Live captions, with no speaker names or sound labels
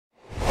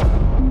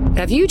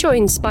Have you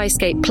joined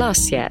Spyscape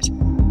Plus yet?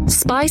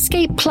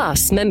 Spyscape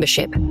Plus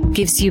membership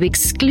gives you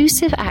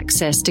exclusive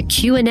access to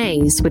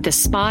Q&As with the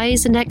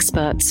spies and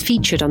experts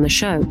featured on the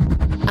show,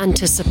 and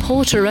to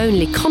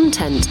supporter-only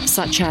content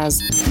such as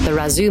The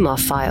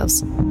Razumov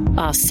Files,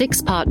 our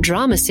 6-part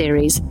drama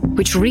series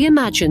which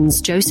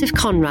reimagines Joseph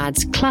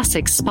Conrad's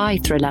classic spy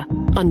thriller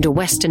Under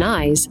Western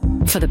Eyes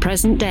for the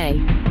present day.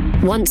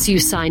 Once you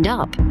signed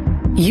up,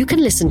 you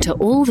can listen to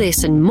all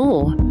this and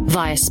more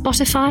via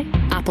Spotify,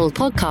 Apple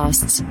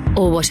Podcasts,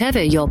 or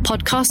whatever your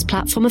podcast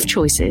platform of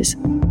choice is.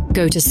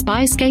 Go to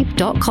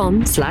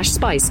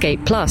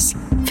spyscape.com/Spyscape Plus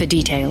for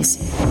details.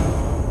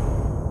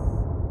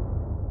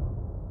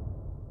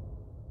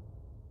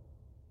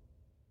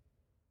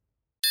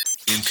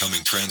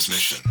 Incoming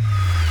transmission.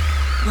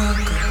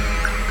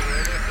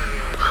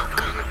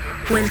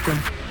 Welcome.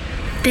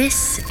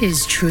 This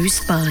is True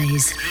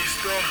Spies,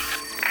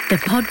 the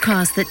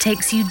podcast that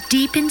takes you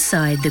deep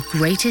inside the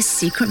greatest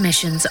secret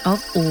missions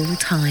of all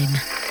time.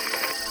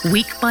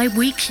 Week by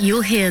week,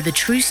 you'll hear the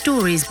true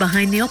stories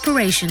behind the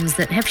operations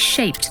that have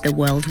shaped the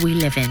world we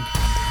live in.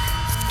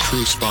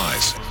 True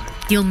Spies.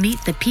 You'll meet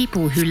the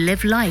people who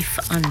live life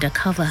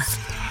undercover.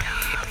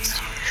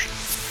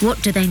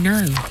 What do they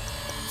know?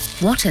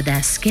 What are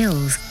their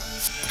skills?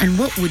 And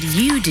what would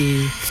you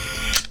do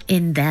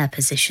in their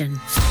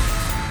position?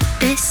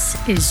 This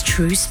is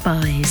True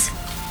Spies.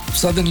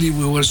 Suddenly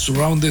we were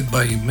surrounded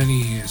by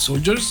many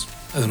soldiers,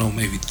 I don't know,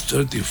 maybe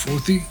 30 or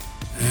 40,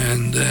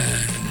 and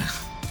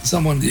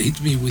someone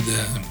hit me with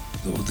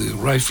the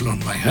rifle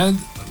on my head.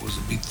 I was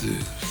a bit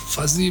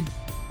fuzzy.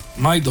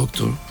 My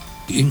doctor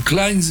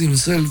inclines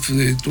himself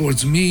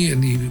towards me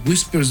and he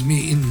whispers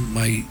me in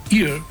my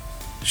ear,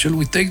 "Shall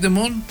we take them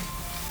on?"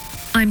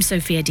 I'm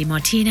Sophia Di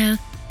Martino,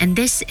 and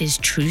this is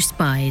True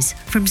Spies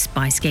from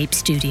Spyscape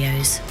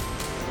Studios.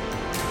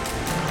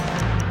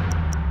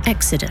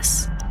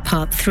 Exodus,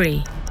 Part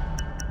 3.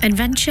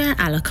 Adventure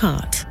à la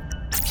carte.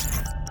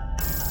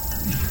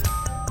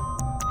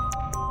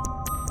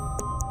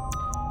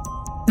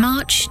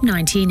 March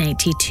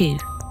 1982,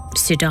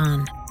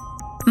 Sudan.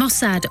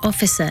 Mossad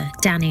officer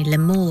Danny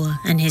Lemore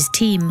and his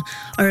team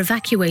are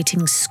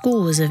evacuating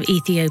scores of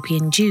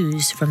Ethiopian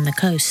Jews from the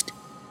coast.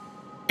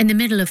 In the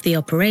middle of the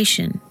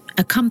operation,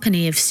 a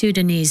company of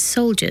Sudanese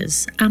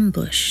soldiers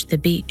ambush the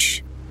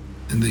beach.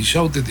 And they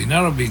shouted in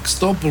Arabic,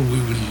 "Stop or we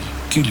will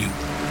kill you."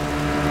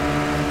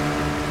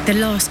 The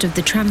last of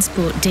the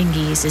transport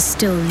dinghies is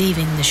still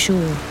leaving the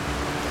shore.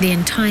 The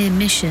entire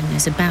mission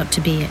is about to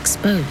be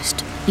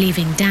exposed,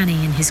 leaving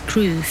Danny and his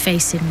crew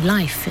facing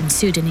life in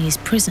Sudanese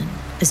prison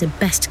as a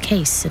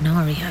best-case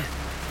scenario.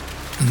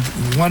 And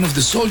one of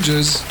the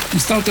soldiers, he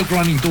started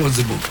running towards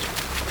the boat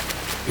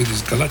with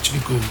his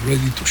Kalashnikov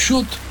ready to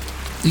shoot.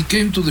 He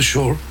came to the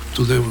shore,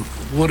 to the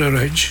water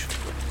edge.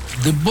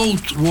 The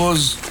boat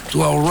was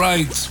to our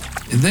right,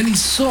 and then he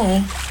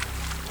saw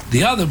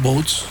the other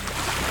boats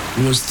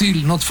who were still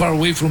not far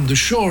away from the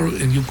shore,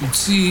 and you could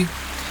see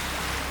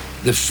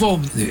the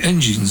fog the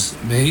engines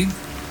made.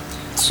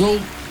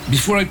 So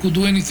before I could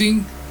do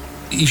anything,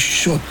 he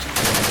shot.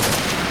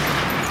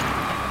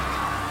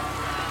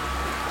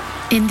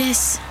 In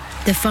this,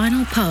 the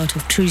final part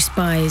of True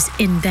Spies'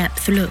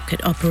 in-depth look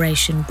at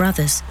Operation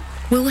Brothers,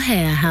 we'll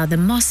hear how the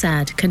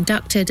Mossad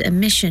conducted a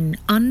mission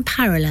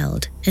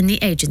unparalleled in the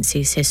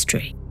agency's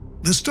history.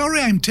 The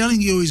story I'm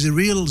telling you is a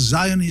real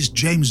Zionist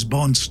James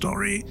Bond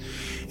story.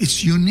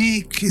 It's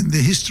unique in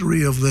the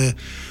history of the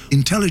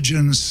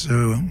intelligence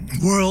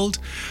world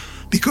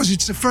because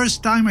it's the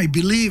first time, I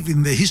believe,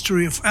 in the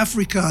history of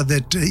Africa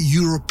that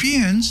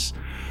Europeans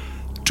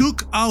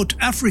took out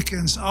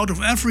Africans out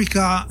of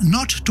Africa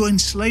not to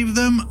enslave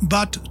them,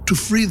 but to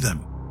free them.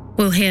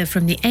 We'll hear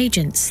from the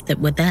agents that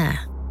were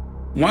there.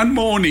 One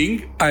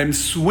morning, I'm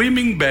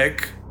swimming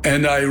back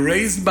and I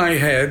raised my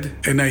head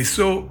and I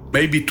saw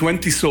maybe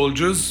 20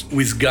 soldiers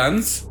with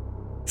guns.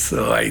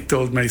 So I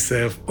told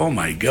myself, oh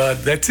my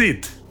God, that's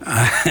it.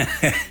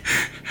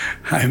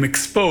 I'm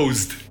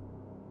exposed.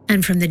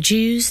 And from the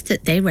Jews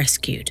that they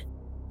rescued.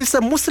 It's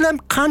a Muslim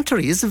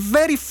country. It's a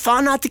very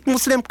fanatic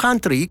Muslim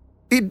country.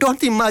 You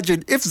don't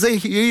imagine if they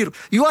hear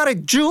you are a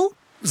Jew,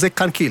 they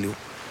can kill you.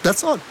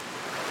 That's all.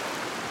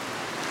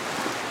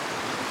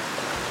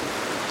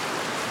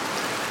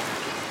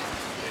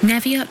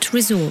 Neviot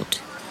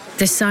Resort,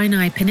 the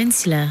Sinai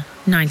Peninsula,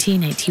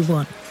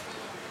 1981.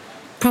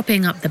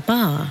 Propping up the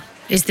bar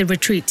is the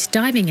retreat's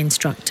diving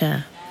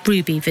instructor,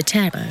 Ruby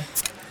Vitero.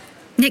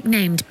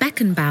 Nicknamed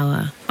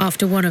Beckenbauer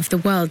after one of the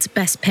world's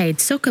best-paid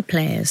soccer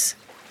players,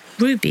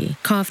 Ruby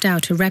carved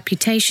out a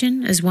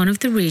reputation as one of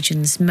the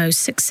region's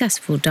most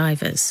successful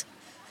divers.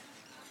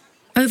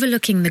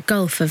 Overlooking the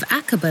Gulf of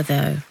Aqaba,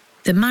 though,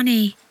 the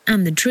money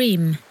and the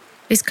dream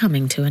is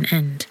coming to an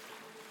end.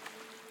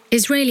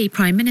 Israeli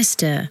Prime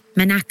Minister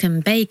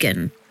Menachem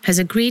Begin has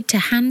agreed to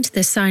hand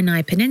the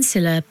Sinai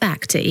Peninsula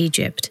back to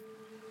Egypt.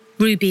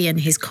 Ruby and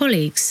his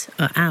colleagues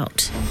are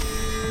out.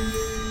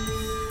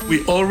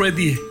 We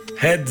already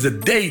had the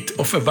date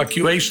of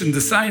evacuation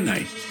the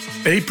Sinai.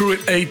 April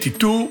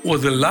 82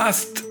 was the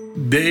last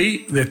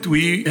day that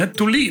we had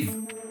to leave.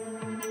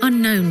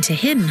 Unknown to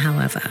him,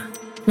 however,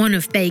 one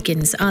of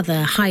Begin's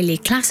other highly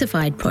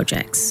classified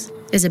projects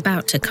is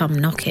about to come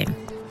knocking.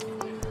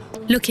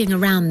 Looking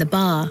around the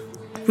bar,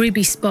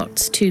 Ruby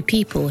spots two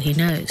people he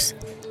knows.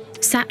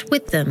 Sat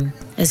with them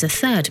is a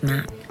third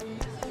man.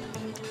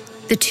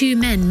 The two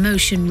men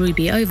motion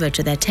Ruby over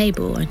to their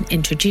table and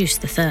introduce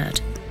the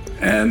third.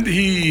 And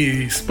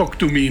he spoke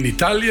to me in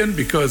Italian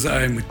because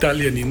I'm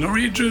Italian in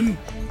origin.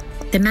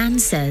 The man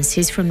says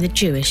he's from the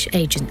Jewish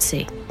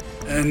agency.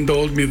 And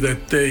told me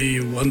that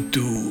they want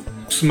to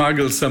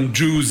smuggle some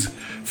Jews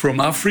from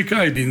Africa.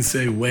 I didn't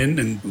say when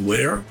and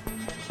where.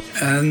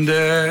 And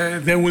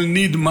they will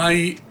need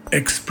my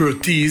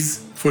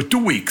expertise for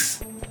 2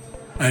 weeks.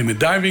 I'm a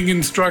diving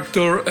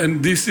instructor,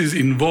 and this is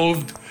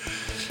involved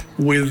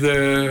with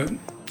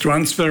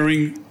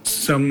transferring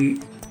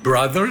some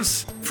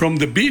brothers from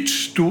the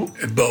beach to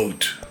a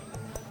boat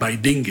by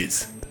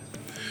dinghies.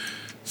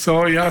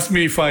 So he asked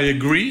me if I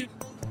agree.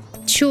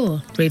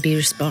 Sure, Ruby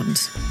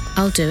responds.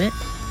 I'll do it.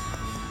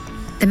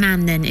 The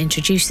man then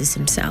introduces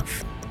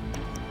himself.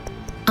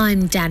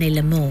 I'm Danny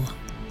Lamore,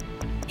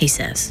 he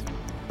says.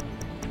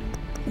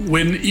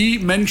 When he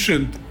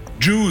mentioned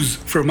Jews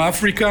from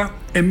Africa,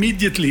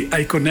 immediately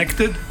I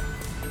connected.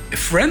 A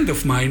friend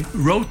of mine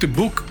wrote a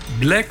book,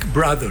 Black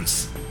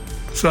Brothers.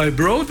 So I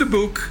brought the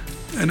book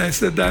and I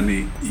said,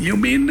 Danny, you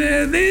mean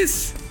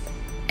this?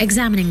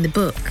 Examining the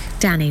book,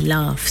 Danny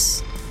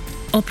laughs.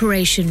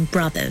 Operation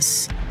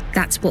Brothers.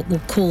 That's what we'll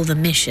call the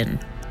mission,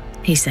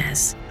 he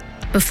says,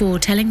 before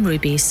telling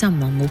Ruby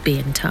someone will be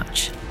in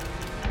touch.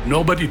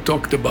 Nobody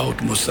talked about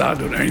Mossad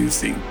or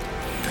anything.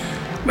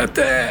 But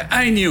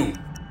I knew.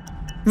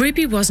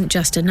 Ruby wasn't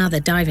just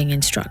another diving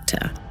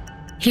instructor.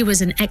 He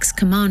was an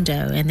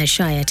ex-commando in the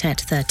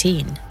Shayetet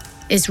 13,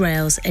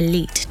 Israel's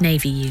elite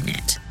Navy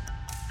unit.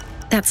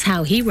 That's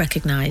how he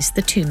recognized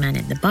the two men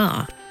in the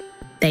bar.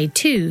 They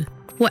too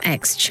were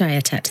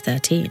ex-Shayetet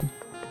 13.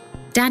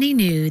 Danny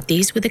knew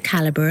these were the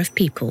caliber of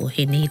people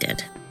he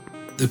needed.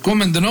 The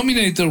common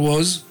denominator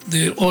was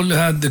they all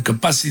had the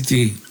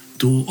capacity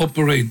to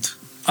operate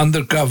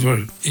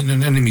undercover in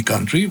an enemy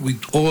country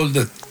with all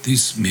that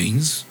this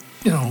means,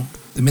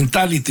 the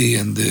mentality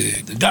and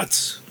the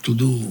guts to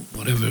do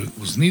whatever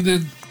was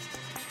needed.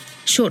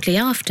 Shortly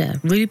after,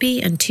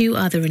 Ruby and two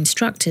other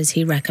instructors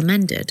he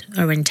recommended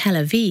are in Tel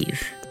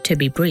Aviv to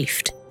be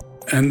briefed.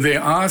 And they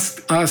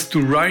asked us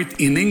to write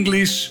in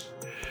English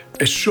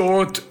a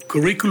short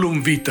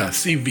curriculum vitae,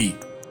 CV.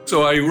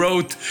 So I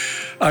wrote,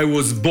 I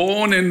was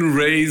born and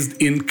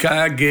raised in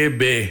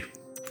KGB.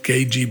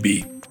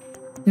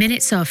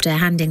 Minutes after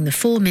handing the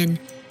form in,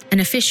 an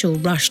official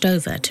rushed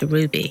over to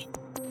Ruby.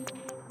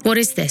 What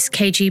is this,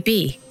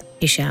 KGB?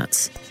 He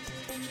shouts.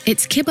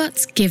 It's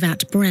Kibbutz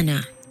Givat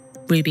Brenner,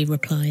 Ruby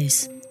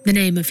replies, the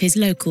name of his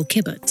local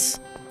kibbutz,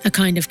 a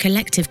kind of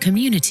collective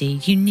community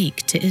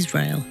unique to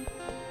Israel.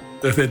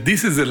 I said,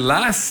 this is the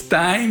last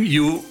time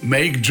you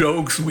make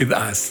jokes with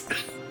us.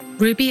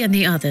 Ruby and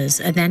the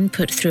others are then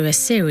put through a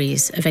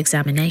series of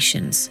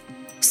examinations,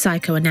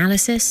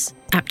 psychoanalysis,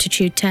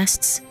 aptitude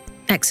tests,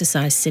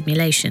 exercise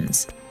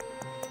simulations.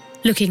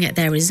 Looking at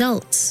their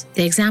results,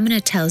 the examiner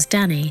tells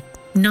Danny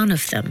none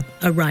of them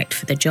are right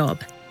for the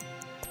job.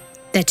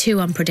 They're too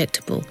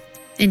unpredictable,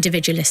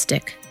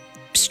 individualistic,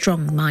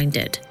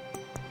 strong-minded.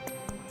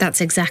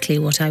 That's exactly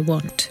what I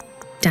want,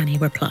 Danny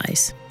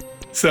replies.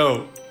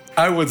 So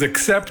I was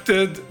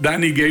accepted.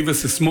 Danny gave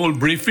us a small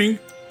briefing.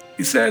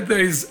 He said there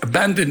is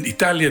abandoned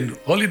Italian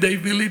holiday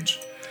village,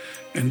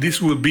 and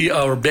this will be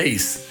our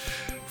base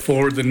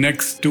for the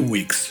next 2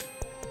 weeks.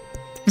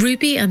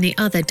 Ruby and the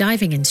other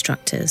diving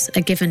instructors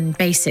are given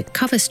basic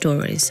cover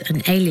stories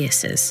and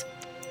aliases.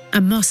 A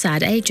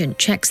Mossad agent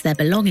checks their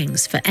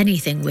belongings for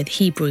anything with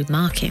Hebrew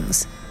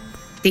markings.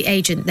 The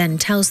agent then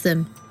tells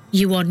them,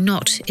 you are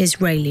not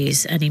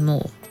Israelis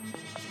anymore.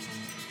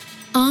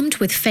 Armed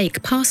with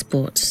fake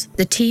passports,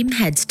 the team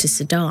heads to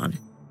Sudan,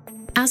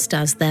 as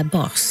does their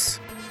boss,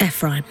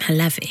 Ephraim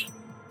Halevi,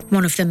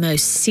 one of the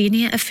most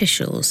senior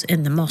officials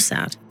in the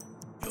Mossad.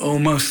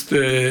 Almost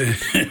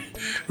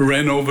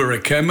ran over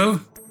a camel.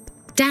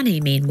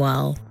 Danny,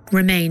 meanwhile,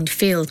 remained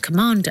field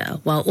commander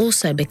while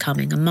also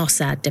becoming a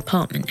Mossad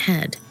department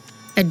head,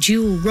 a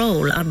dual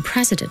role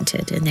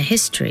unprecedented in the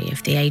history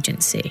of the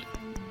agency.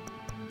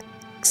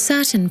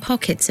 Certain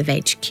pockets of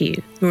HQ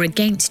were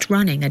against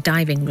running a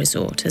diving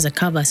resort as a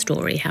cover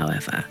story,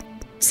 however.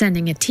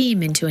 Sending a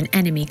team into an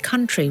enemy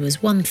country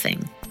was one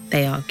thing,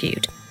 they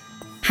argued.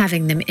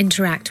 Having them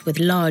interact with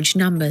large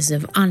numbers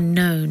of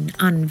unknown,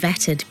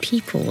 unvetted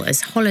people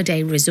as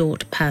holiday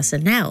resort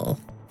personnel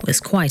was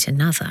quite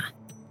another.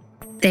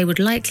 They would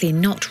likely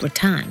not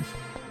return,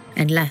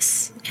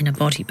 unless in a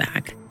body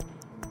bag.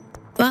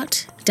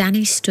 But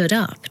Danny stood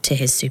up to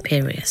his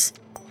superiors.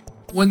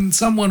 When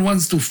someone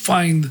wants to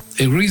find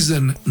a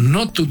reason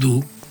not to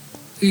do,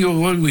 you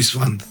always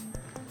find.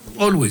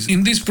 Always.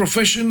 In this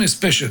profession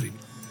especially.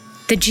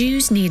 The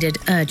Jews needed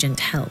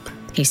urgent help,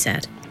 he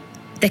said.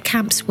 The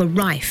camps were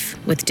rife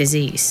with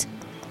disease.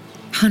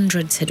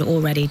 Hundreds had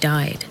already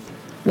died.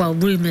 while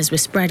rumours were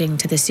spreading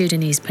to the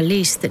Sudanese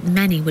police that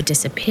many were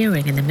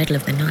disappearing in the middle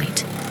of the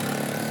night.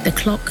 The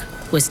clock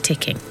was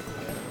ticking.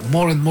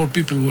 More and more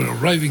people were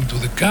arriving to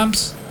the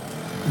camps.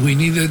 We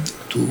needed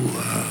to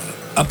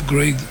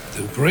upgrade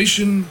the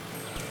operation.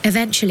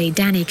 Eventually,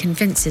 Danny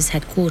convinces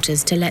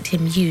headquarters to let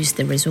him use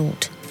the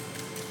resort.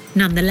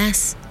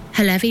 Nonetheless,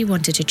 Halevi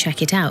wanted to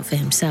check it out for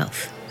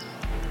himself.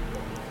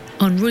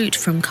 En route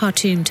from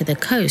Khartoum to the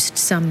coast,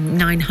 some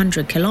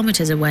 900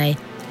 kilometers away,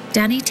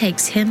 Danny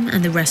takes him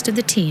and the rest of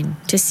the team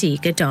to see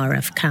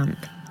Gedaref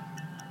camp.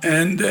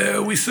 And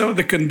we saw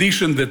the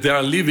condition that they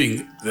are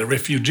living, the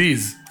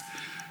refugees,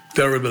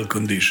 terrible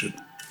condition.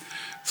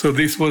 So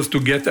this was to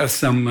get us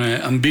some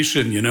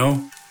ambition,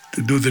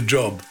 to do the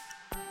job.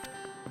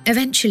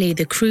 Eventually,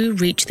 the crew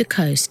reached the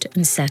coast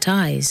and set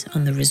eyes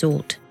on the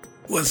resort.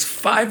 It was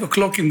 5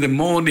 o'clock in the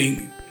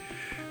morning,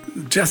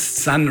 just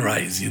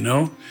sunrise,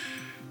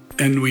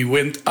 And we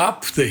went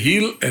up the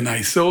hill and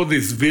I saw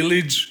this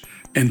village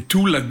and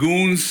 2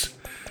 lagoons,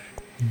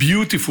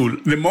 beautiful.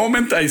 The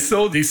moment I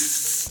saw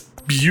this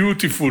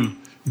beautiful,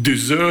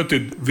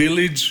 deserted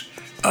village,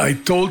 I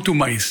told to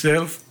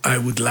myself, I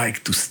would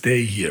like to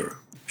stay here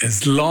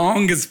as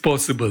long as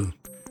possible.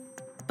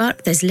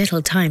 But there's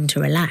little time to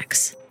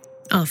relax.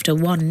 After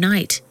one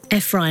night,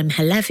 Ephraim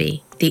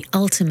Halevi, the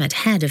ultimate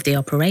head of the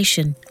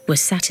operation,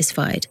 was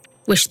satisfied,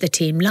 wished the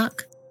team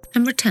luck,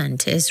 and returned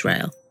to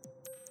Israel.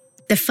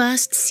 The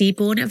first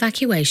seaborne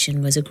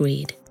evacuation was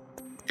agreed,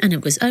 and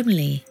it was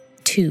only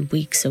 2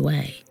 weeks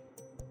away.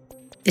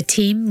 The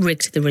team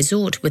rigged the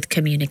resort with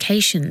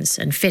communications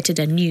and fitted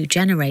a new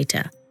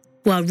generator,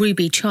 while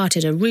Ruby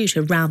charted a route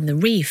around the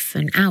reef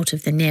and out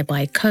of the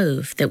nearby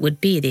cove that would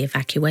be the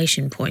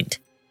evacuation point.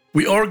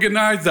 We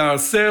organized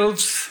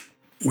ourselves,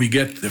 we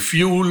get the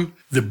fuel,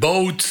 the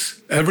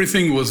boats,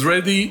 everything was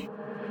ready.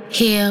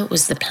 Here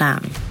was the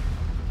plan.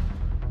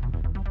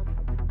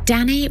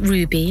 Danny,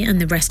 Ruby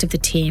and the rest of the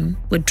team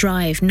would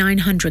drive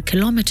 900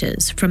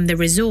 kilometers from the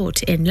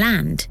resort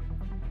inland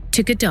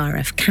to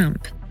Gedaref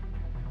camp.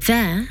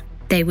 There,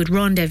 they would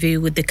rendezvous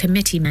with the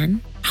committee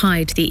men,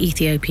 hide the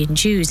Ethiopian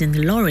Jews in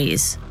the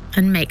lorries,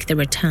 and make the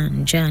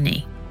return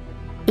journey.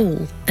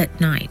 All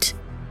at night.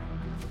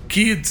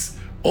 Kids,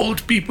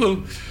 old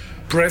people,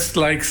 pressed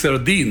like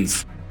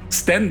sardines,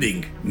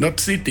 standing, not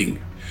sitting.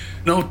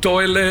 No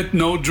toilet,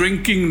 no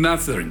drinking,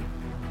 nothing.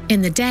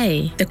 In the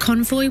day, the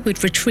convoy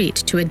would retreat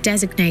to a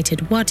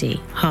designated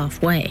wadi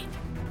halfway.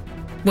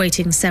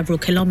 Waiting several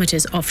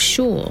kilometers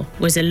offshore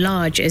was a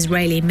large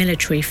Israeli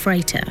military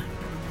freighter,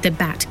 the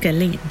Bat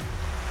Galim.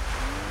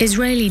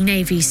 Israeli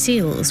Navy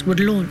SEALs would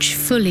launch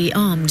fully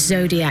armed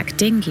Zodiac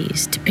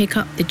dinghies to pick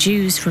up the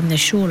Jews from the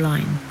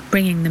shoreline,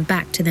 bringing them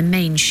back to the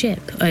main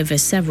ship over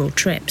several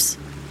trips.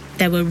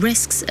 There were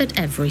risks at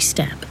every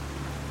step.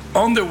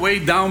 On the way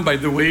down, by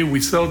the way,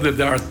 we saw that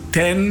there are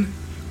 10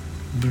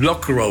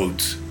 block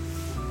roads.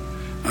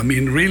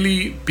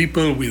 Really,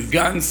 people with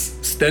guns,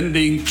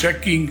 standing,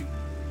 checking.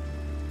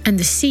 And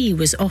the sea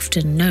was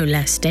often no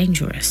less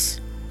dangerous.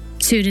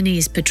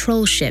 Sudanese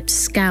patrol ships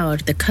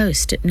scoured the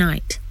coast at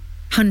night,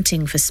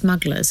 hunting for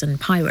smugglers and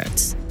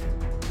pirates.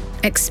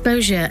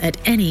 Exposure at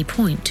any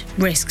point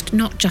risked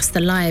not just the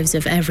lives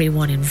of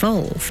everyone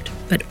involved,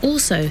 but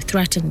also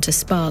threatened to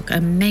spark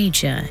a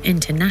major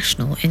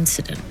international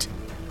incident.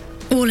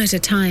 All at a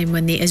time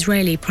when the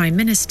Israeli Prime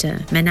Minister,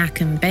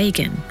 Menachem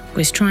Begin,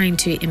 was trying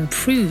to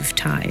improve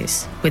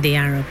ties with the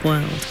Arab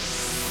world.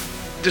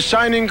 The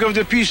signing of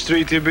the peace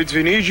treaty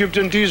between Egypt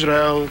and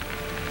Israel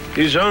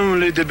is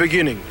only the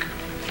beginning.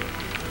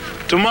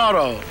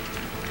 Tomorrow,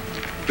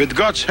 with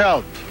God's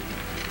help,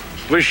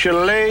 we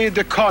shall lay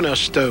the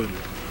cornerstone.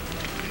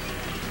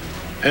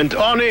 And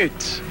on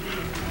it,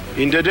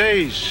 in the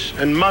days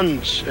and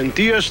months and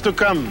years to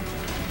come,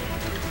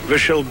 we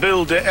shall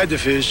build the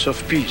edifice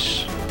of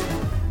peace.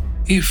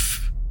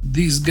 If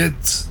this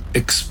gets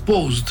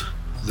exposed,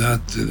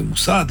 that the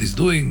Mossad is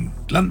doing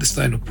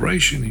clandestine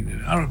operation in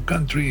an Arab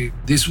country,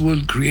 this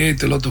will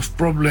create a lot of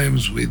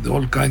problems with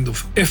all kinds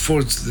of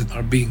efforts that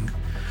are being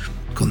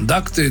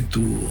conducted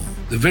to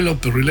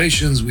develop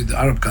relations with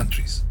Arab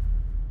countries.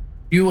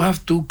 You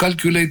have to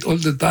calculate all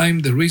the time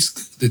the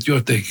risk that you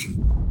are taking.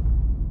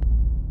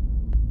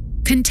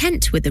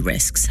 Content with the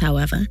risks,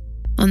 however,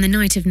 on the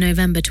night of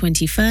November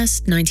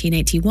 21st,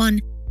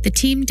 1981, the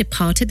team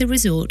departed the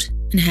resort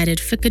and headed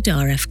for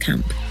Gedaref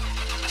camp.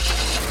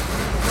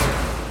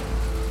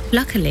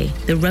 Luckily,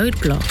 the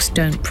roadblocks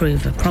don't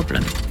prove a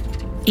problem.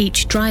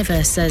 Each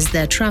driver says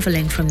they're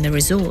traveling from the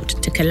resort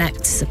to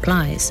collect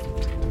supplies.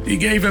 He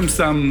gave him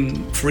some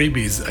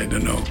freebies,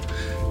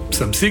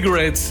 some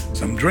cigarettes,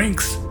 some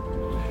drinks.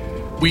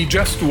 We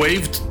just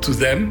waved to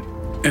them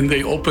and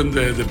they opened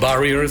the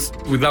barriers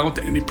without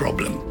any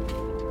problem.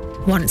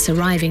 Once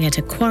arriving at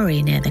a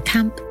quarry near the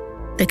camp,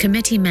 the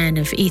committee men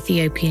of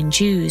Ethiopian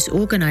Jews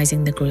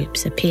organizing the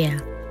groups appear.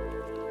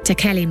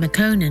 Tekeli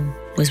Mekonnen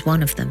was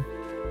one of them.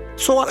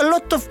 So a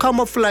lot of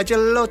camouflage, a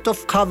lot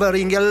of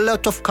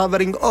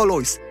covering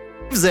always.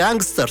 The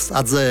youngsters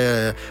are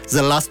the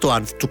last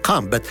ones to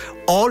come, but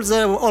all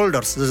the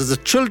elders, the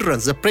children,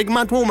 the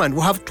pregnant women,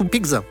 we have to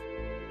pick them.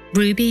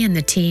 Ruby and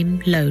the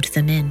team load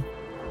them in.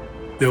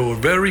 They were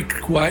very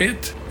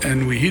quiet,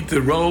 and we hit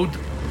the road.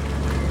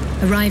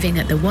 Arriving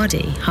at the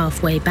Wadi,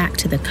 halfway back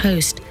to the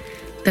coast,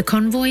 the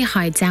convoy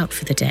hides out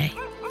for the day,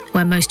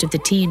 where most of the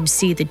team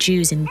see the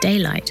Jews in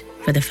daylight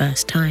for the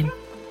first time.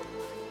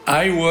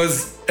 I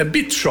was a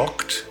bit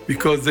shocked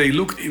because they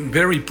looked in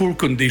very poor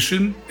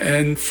condition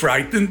and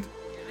frightened.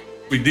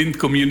 We didn't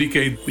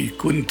communicate. We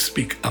couldn't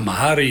speak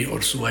Amharic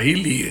or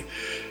Swahili,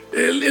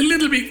 a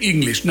little bit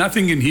English,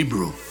 nothing in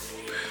Hebrew.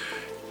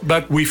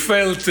 But we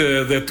felt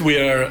that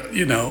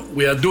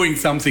we are doing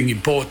something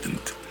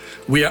important.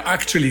 We are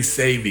actually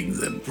saving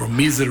them from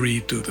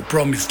misery to the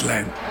promised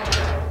land.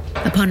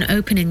 Upon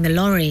opening the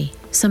lorry,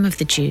 some of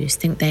the Jews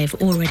think they have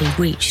already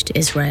reached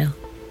Israel.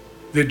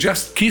 They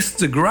just kissed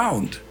the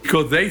ground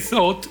because they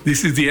thought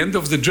this is the end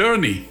of the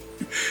journey.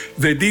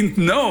 They didn't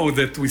know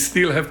that we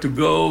still have to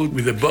go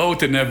with a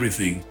boat and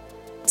everything.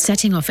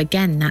 Setting off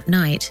again that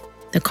night,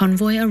 the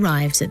convoy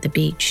arrives at the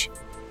beach.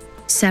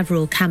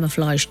 Several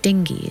camouflage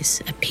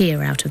dinghies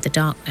appear out of the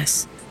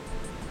darkness.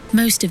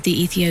 Most of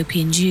the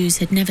Ethiopian Jews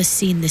had never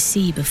seen the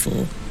sea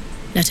before,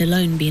 let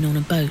alone been on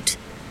a boat.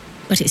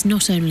 But it's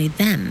not only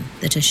them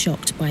that are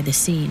shocked by the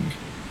scene.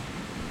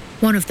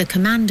 One of the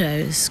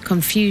commandos,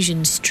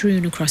 confusion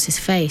strewn across his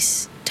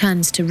face,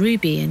 turns to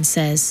Ruby and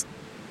says,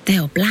 "They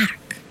are black.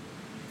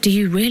 Do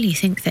you really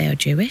think they are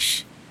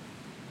Jewish?"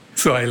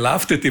 So I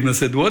laughed at him and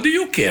said, "What do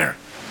you care?"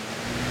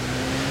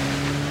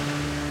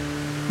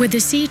 With the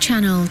sea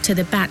channel to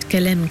the Bat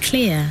Galim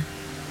clear,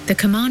 the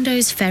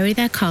commandos ferry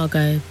their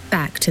cargo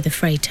back to the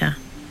freighter.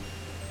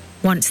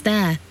 Once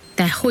there,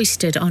 they're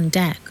hoisted on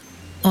deck,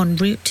 en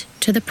route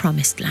to the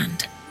Promised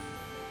Land.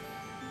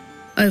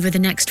 Over the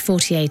next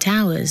 48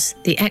 hours,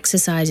 the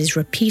exercise is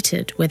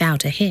repeated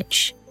without a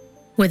hitch,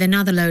 with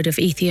another load of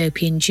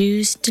Ethiopian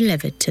Jews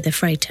delivered to the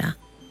freighter.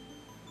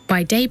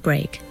 By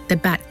daybreak, the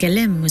Bat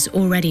Galim was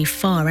already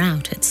far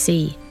out at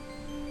sea.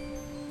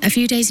 A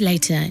few days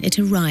later, it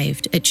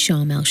arrived at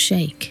Sharm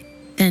el-Sheikh,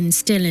 then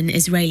still in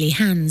Israeli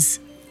hands,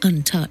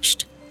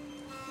 untouched.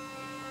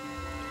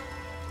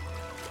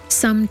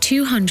 Some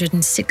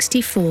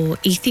 264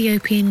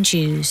 Ethiopian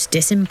Jews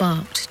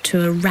disembarked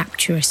to a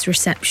rapturous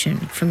reception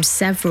from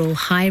several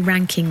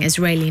high-ranking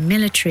Israeli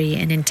military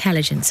and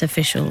intelligence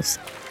officials.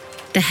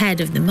 The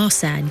head of the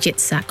Mossad,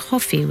 Yitzhak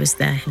Hoffi, was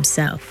there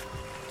himself.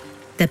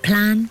 The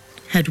plan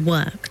had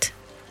worked.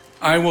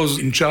 I was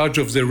in charge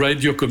of the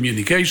radio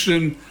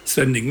communication,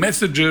 sending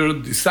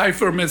messages,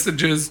 decipher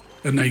messages,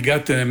 and I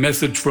got a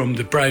message from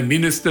the Prime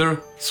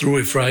Minister through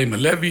Ephraim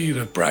Halevi.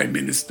 The Prime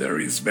Minister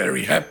is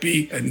very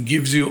happy and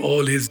gives you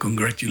all his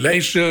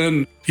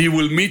congratulations. He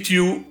will meet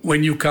you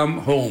when you come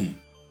home.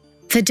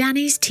 For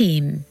Danny's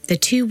team, the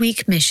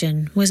 2-week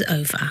mission was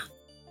over.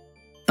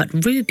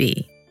 But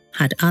Ruby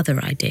had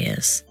other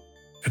ideas.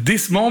 At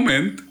this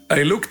moment,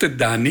 I looked at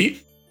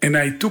Danny and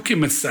I took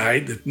him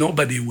aside that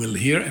nobody will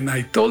hear, and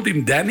I told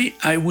him, "Danny,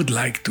 I would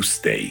like to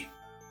stay."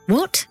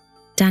 "What?"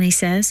 Danny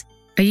says.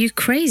 "Are you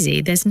crazy?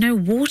 There's no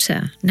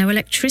water, no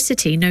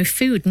electricity, no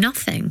food,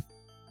 nothing."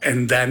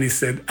 And Danny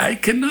said, "I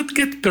cannot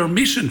get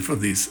permission for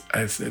this."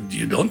 I said,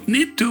 "You don't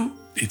need to.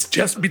 It's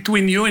just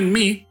between you and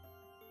me."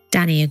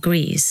 Danny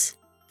agrees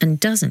and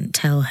doesn't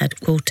tell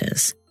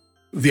headquarters.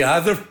 The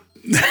other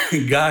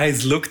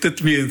guys looked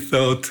at me and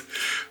thought,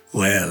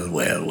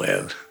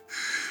 well,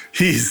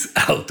 he's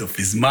out of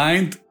his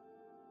mind.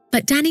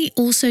 But Danny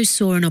also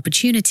saw an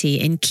opportunity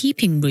in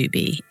keeping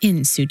Ruby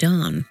in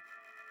Sudan.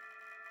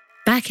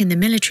 Back in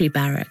the military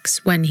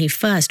barracks, when he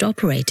first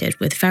operated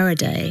with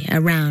Faraday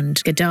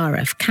around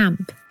Gedaref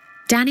camp,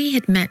 Danny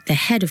had met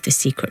the head of the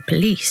secret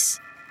police,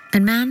 a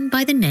man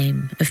by the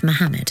name of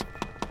Mohammed.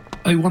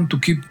 I want to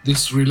keep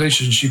this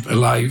relationship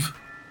alive.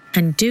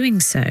 And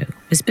doing so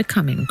was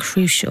becoming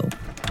crucial.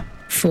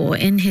 For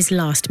in his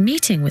last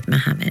meeting with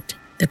Mohammed,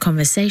 the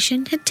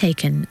conversation had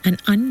taken an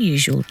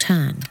unusual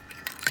turn.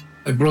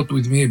 I brought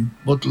with me a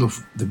bottle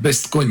of the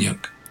best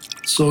cognac.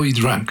 So he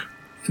drank,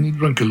 and he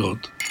drank a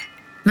lot.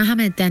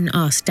 Mohammed then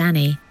asked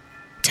Danny,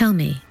 "Tell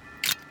me,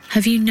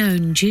 have you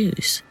known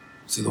Jews?"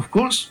 I said, "Of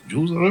course,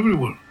 Jews are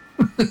everywhere."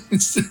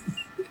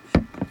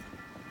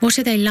 "What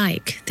are they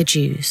like, the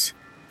Jews?"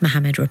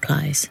 Mohammed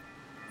replies.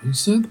 He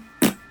said,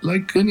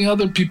 "Like any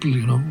other people,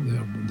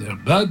 They're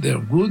bad,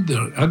 they're good,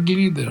 they're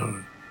ugly,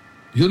 they're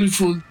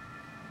beautiful."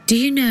 "Do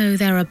you know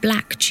there are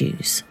black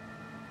Jews?"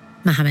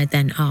 Mohammed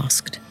then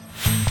asked.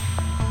 I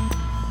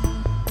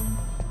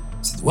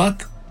said,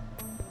 "What?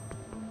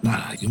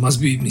 Nah, you must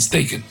be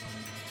mistaken."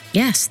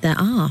 "Yes, there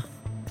are,"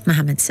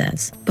 Mohammed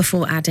says,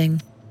 before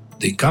adding,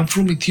 "They come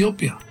from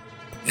Ethiopia,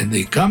 and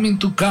they come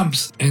into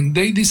camps, and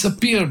they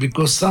disappear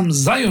because some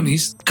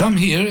Zionists come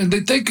here and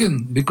they take them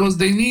because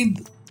they need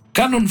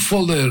cannon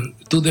fodder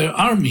to their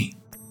army."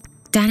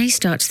 Danny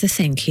starts to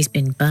think he's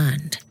been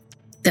burned,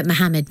 that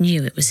Mohammed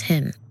knew it was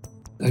him.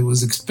 I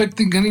was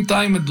expecting any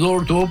time a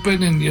door to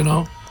open and,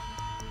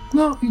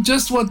 No, he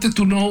just wanted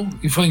to know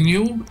if I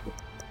knew.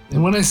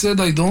 And when I said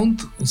I don't,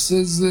 he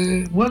says,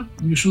 "Well,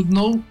 you should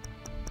know."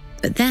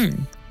 But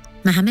then,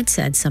 Mohammed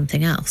said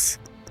something else.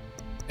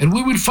 And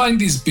we will find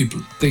these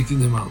people, taking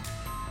them out.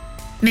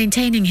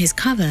 Maintaining his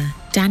cover,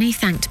 Danny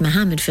thanked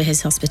Mohammed for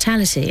his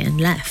hospitality and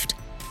left.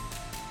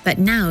 But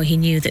now he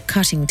knew that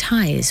cutting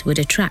ties would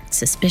attract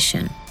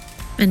suspicion.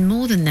 And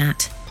more than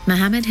that,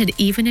 Mohammed had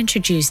even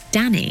introduced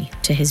Danny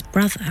to his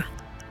brother,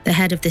 the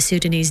head of the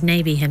Sudanese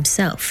Navy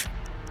himself,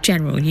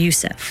 General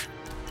Youssef.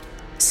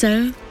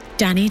 So,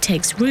 Danny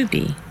takes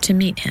Ruby to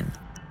meet him.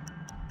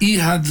 He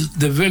had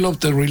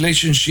developed a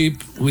relationship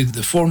with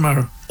the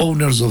former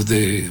owners of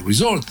the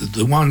resort,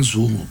 the ones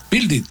who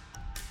built it.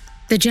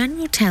 The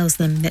general tells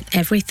them that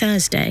every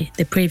Thursday,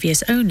 the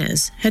previous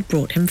owners had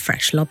brought him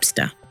fresh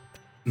lobster.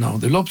 Now,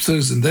 the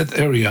lobsters in that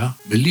area,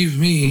 believe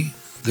me,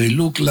 they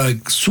look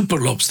like super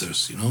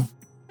lobsters, you know?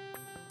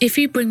 If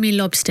you bring me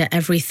lobster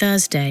every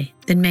Thursday,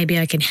 then maybe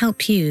I can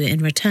help you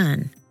in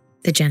return,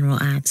 the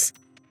general adds.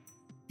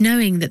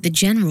 Knowing that the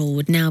general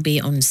would now be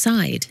on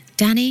side,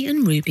 Danny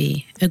and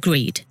Ruby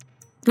agreed.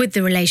 With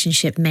the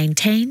relationship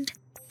maintained,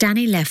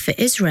 Danny left for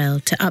Israel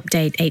to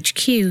update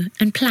HQ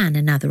and plan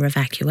another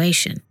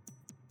evacuation.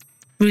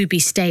 Ruby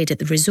stayed at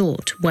the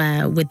resort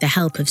where, with the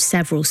help of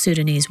several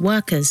Sudanese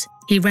workers,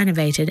 he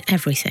renovated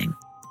everything,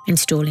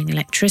 installing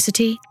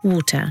electricity,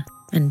 water,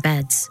 and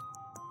beds.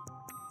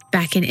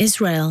 Back in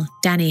Israel,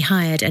 Danny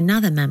hired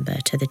another member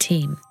to the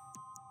team,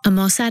 a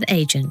Mossad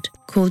agent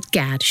called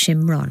Gad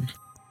Shimron.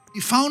 He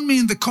found me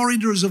in the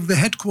corridors of the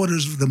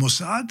headquarters of the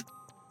Mossad.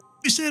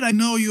 He said, I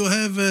know you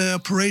have an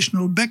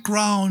operational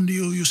background,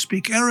 you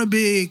speak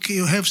Arabic,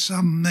 you have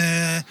some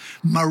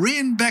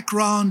marine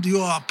background,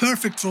 you are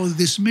perfect for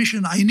this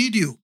mission, I need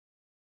you.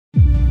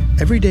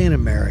 Every day in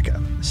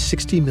America,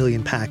 60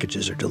 million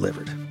packages are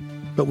delivered,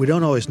 but we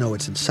don't always know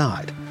what's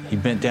inside. He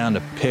bent down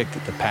to pick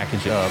the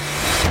package up.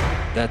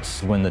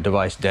 That's when the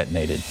device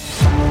detonated.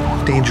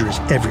 Danger is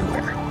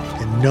everywhere,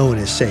 and no one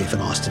is safe in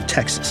Austin,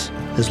 Texas,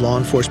 as law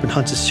enforcement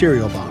hunts a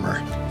serial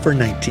bomber for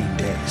 19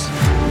 days.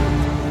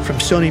 From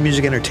Sony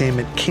Music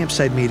Entertainment,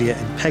 Campside Media,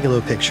 and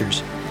Pegalo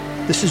Pictures,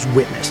 this is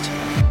Witnessed.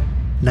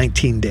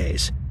 19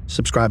 Days.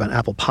 Subscribe on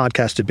Apple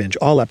Podcasts to binge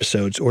all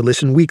episodes or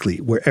listen weekly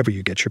wherever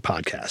you get your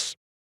podcasts.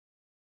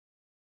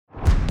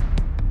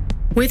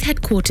 With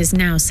headquarters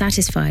now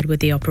satisfied with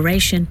the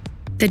operation,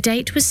 the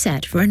date was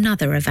set for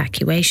another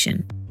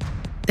evacuation.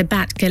 The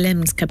Bat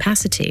Galim's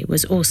capacity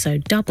was also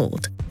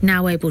doubled,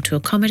 now able to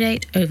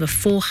accommodate over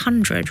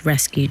 400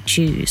 rescued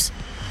Jews.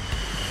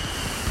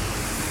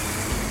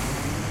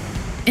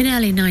 In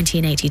early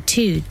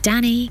 1982,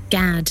 Danny,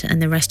 Gad,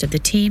 and the rest of the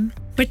team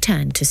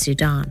returned to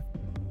Sudan.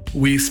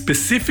 We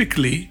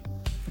specifically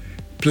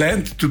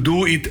planned to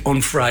do it on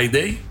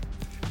Friday,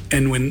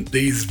 and when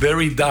there is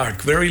very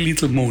dark, very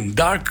little moon,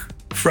 dark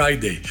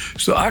Friday.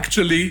 So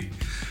actually,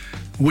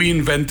 we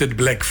invented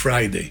Black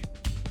Friday.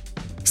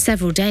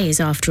 Several days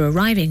after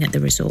arriving at the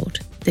resort,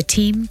 the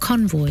team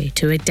convoy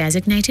to a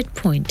designated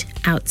point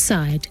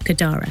outside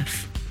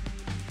Gedaref.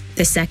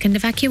 The second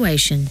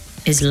evacuation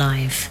is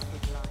live.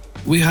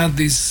 We had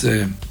this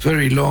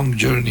very long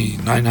journey,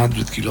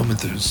 900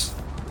 kilometers.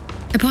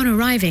 Upon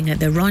arriving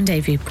at the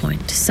rendezvous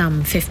point,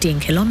 some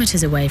 15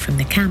 kilometers away from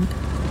the camp,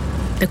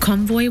 the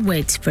convoy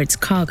waits for its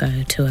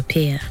cargo to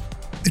appear.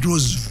 It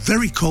was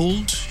very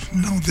cold,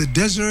 the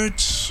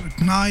desert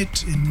at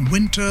night, in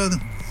winter,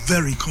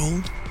 very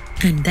cold.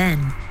 And then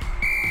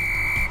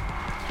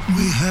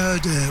we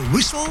heard a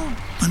whistle,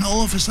 and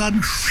all of a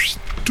sudden,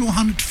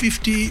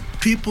 250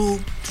 people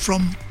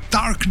from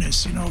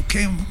darkness,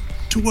 came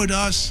toward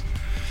us.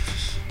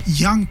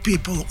 Young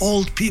people,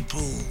 old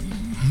people,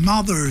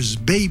 mothers,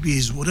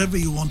 babies, whatever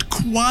you want.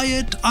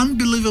 Quiet,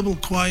 unbelievable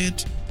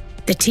quiet.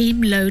 The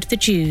team load the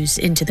Jews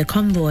into the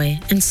convoy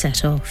and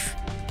set off.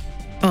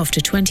 After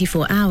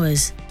 24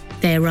 hours,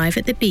 they arrive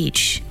at the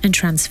beach and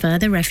transfer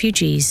the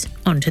refugees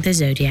onto the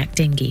Zodiac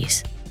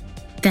dinghies.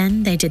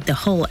 Then they did the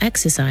whole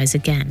exercise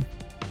again,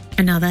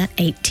 another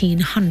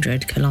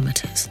 1,800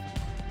 kilometers.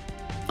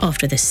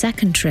 After the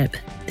second trip,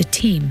 the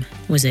team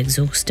was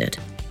exhausted.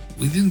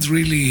 We didn't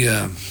really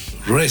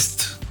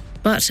rest.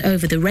 But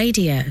over the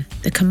radio,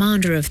 the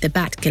commander of the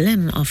Bat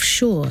Galim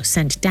offshore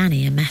sent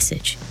Danny a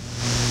message.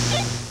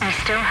 We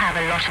still have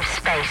a lot of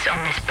space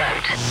on this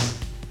boat.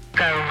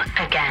 Go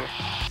again.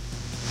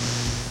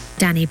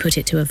 Danny put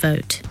it to a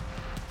vote.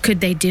 Could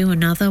they do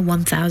another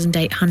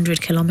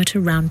 1,800-kilometer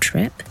round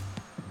trip?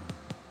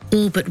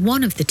 All but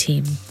one of the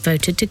team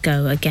voted to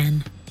go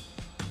again.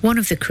 One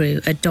of the crew,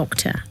 a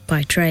doctor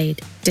by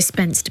trade,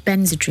 dispensed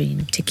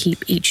Benzedrine to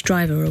keep each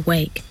driver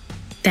awake.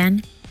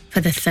 Then,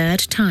 for the third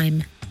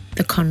time,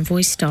 the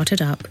convoy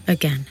started up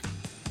again.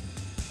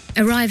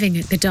 Arriving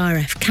at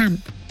Gedaref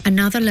camp,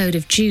 another load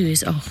of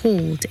Jews are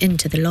hauled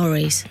into the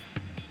lorries.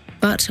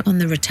 But on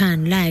the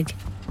return leg,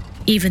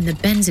 even the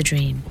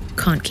Benzedrine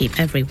can't keep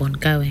everyone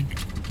going.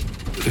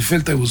 I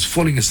felt I was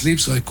falling asleep,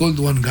 so I called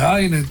one guy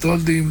and I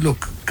told him,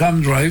 look,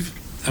 come drive.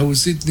 I will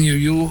sit near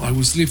you. I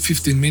will sleep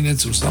 15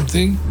 minutes or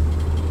something.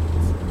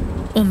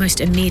 Almost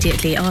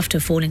immediately after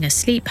falling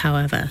asleep,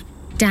 however,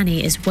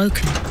 Danny is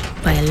woken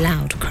by a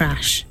loud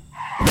crash.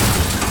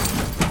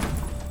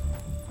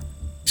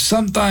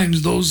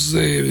 sometimes those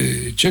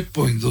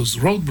checkpoints, those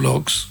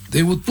roadblocks,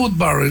 they would put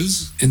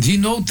barrels, and he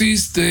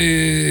noticed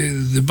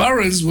the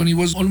barrels when he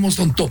was almost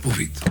on top of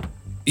it.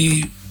 He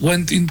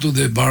went into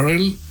the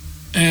barrel,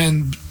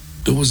 and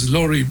there was a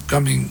lorry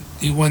coming.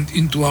 He went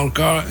into our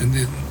car, and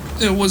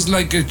there was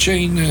like a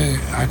chain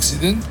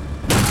accident.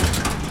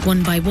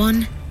 One by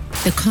one,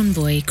 the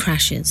convoy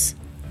crashes.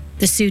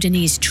 The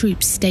Sudanese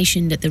troops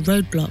stationed at the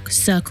roadblock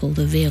circle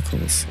the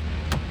vehicles.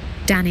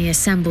 Danny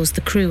assembles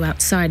the crew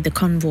outside the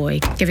convoy,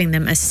 giving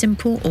them a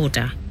simple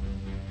order.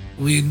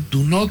 We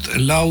do not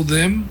allow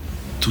them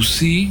to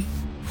see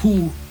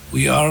who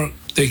we are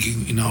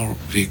taking in our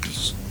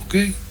vehicles,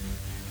 okay?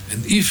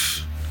 And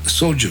if a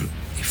soldier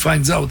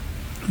finds out,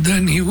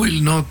 then he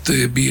will not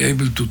be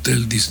able to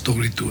tell this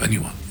story to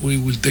anyone. We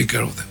will take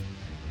care of them.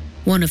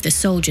 One of the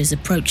soldiers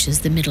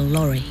approaches the middle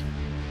lorry.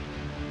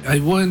 I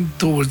went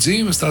towards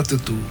him,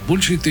 started to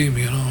bullshit him,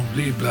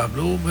 blah,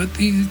 blah, but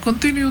he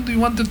continued, he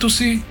wanted to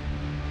see.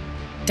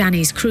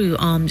 Danny's crew,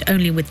 armed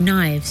only with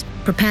knives,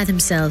 prepare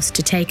themselves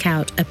to take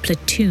out a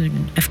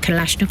platoon of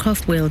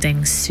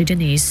Kalashnikov-wielding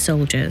Sudanese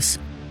soldiers.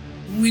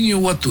 We knew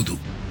what to do.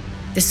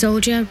 The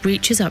soldier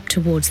reaches up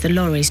towards the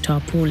lorry's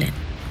tarpaulin,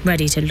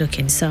 ready to look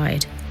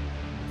inside.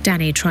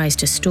 Danny tries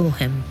to stall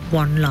him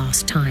one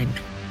last time.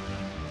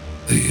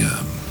 They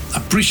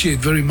appreciate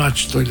very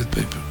much toilet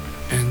paper,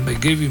 and I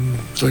gave him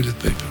toilet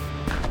paper.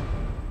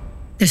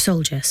 The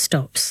soldier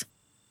stops.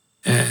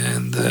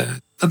 And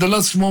at the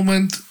last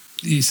moment,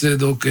 he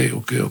said, okay.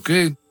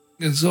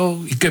 And so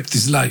he kept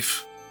his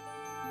life.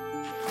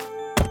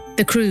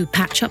 The crew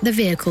patch up the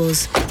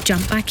vehicles,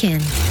 jump back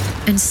in,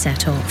 and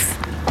set off.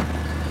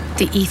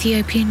 The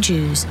Ethiopian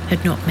Jews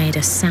had not made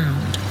a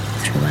sound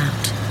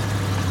throughout.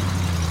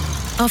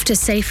 After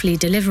safely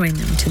delivering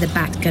them to the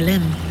Bat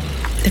Galim,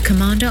 the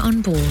commander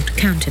on board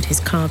counted his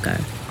cargo.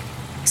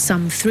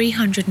 Some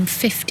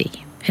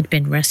 350 had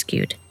been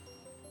rescued.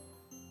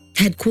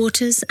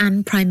 Headquarters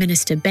and Prime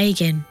Minister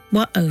Begin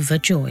were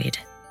overjoyed.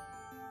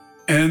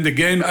 And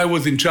again, I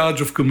was in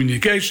charge of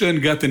communication,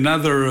 got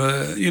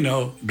another,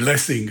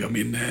 blessing.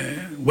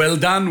 Well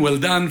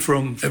done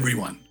from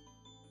everyone.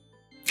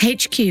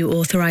 HQ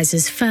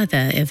authorizes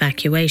further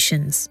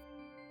evacuations.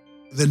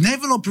 The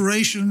naval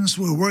operations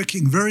were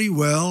working very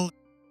well.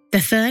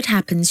 The third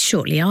happens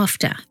shortly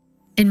after,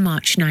 in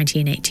March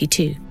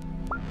 1982.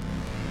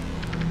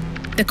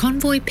 The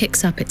convoy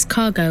picks up its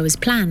cargo as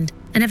planned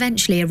and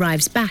eventually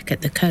arrives back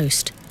at the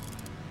coast.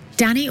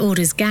 Danny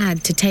orders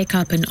Gad to take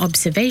up an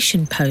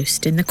observation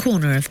post in the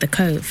corner of the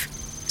cove,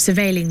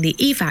 surveilling the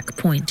evac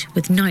point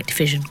with night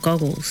vision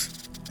goggles.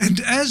 And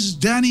as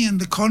Danny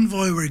and the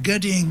convoy were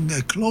getting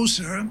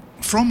closer,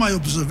 from my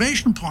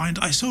observation point,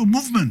 I saw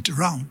movement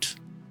around.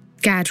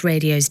 Gad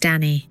radios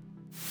Danny.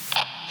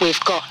 We've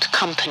got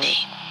company.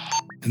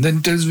 And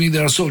then tells me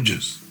there are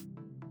soldiers.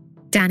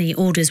 Danny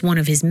orders one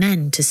of his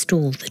men to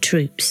stall the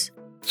troops.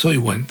 So he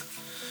went.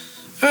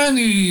 And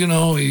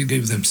he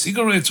gave them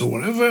cigarettes or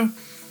whatever.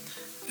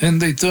 And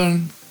they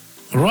turned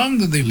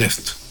around and they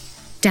left.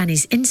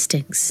 Danny's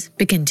instincts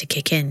begin to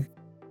kick in.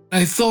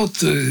 I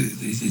thought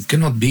it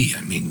cannot be.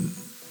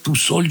 Two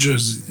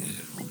soldiers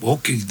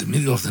walking in the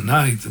middle of the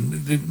night.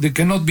 They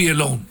cannot be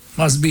alone.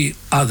 Must be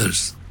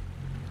others.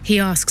 He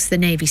asks the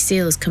Navy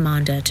SEALs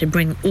commander to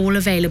bring all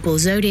available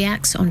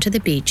Zodiacs onto the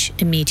beach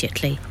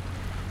immediately.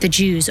 The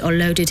Jews are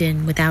loaded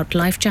in without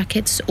life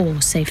jackets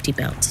or safety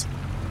belts.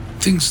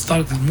 Things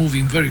started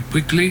moving very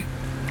quickly.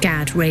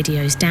 Gad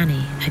radios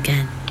Danny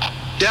again.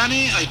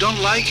 Danny, I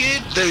don't like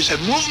it. There's a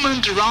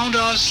movement around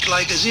us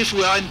like as if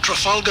we are in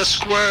Trafalgar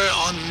Square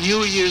on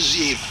New Year's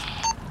Eve.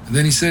 And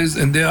then he says,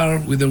 and they are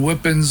with their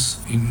weapons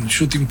in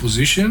shooting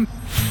position.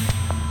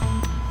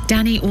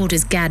 Danny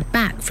orders Gad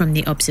back from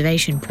the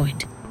observation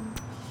point.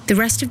 The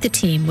rest of the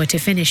team were to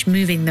finish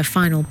moving the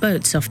final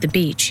boats off the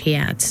beach, he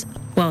adds,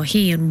 while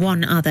he and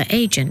one other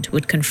agent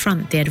would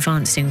confront the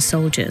advancing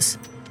soldiers.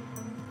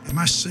 I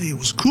must say it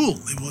was cool.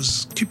 It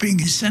was keeping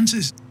his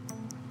senses.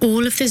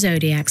 All of the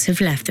Zodiacs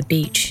have left the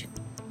beach,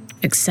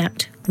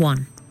 except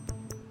one.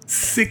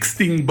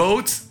 16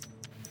 boats,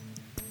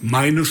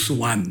 minus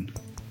one.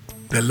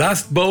 The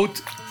last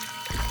boat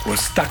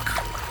was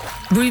stuck.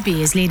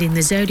 Ruby is leading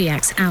the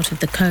Zodiacs out of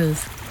the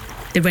cove.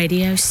 The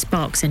radio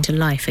sparks into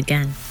life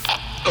again.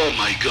 Oh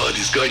my God,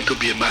 it's going to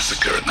be a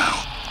massacre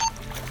now.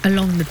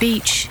 Along the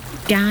beach,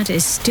 Gad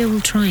is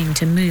still trying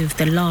to move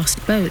the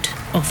last boat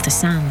off the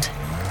sand.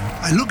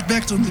 I looked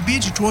back on the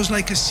beach. It was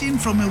like a scene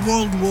from a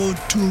World War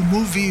II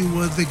movie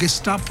where the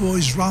Gestapo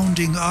is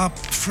rounding up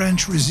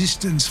French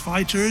resistance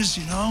fighters,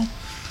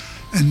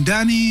 And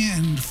Danny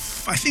and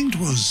I think it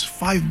was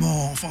 5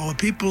 more of our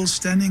people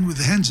standing with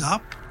their hands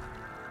up.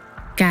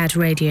 Gad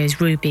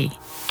radios Ruby.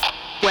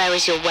 Where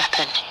is your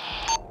weapon?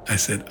 I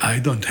said, I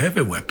don't have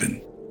a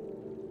weapon.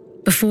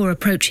 Before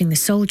approaching the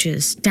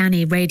soldiers,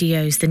 Danny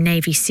radios the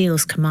Navy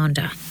SEALs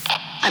commander.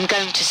 I'm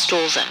going to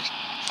stall them.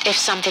 If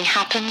something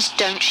happens,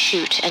 don't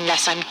shoot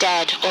unless I'm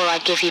dead or I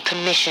give you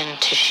permission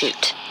to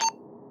shoot.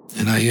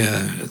 And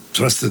I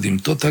trusted him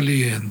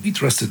totally, and he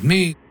trusted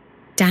me.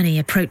 Danny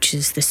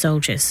approaches the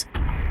soldiers.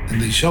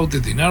 And they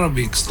shouted in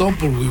Arabic,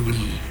 "Stop or we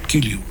will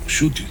kill you,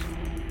 shoot you."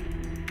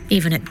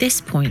 Even at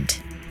this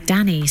point,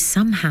 Danny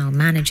somehow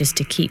manages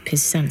to keep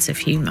his sense of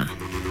humor.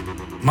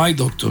 My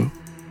doctor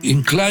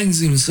inclines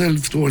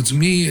himself towards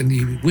me and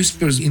he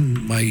whispers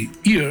in my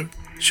ear,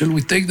 "Shall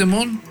we take them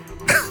on?"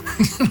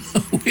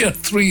 We are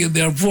 3 and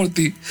they are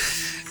 40.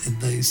 And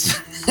I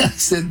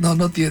said, "No,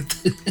 not yet."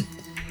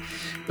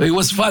 But it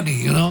was funny,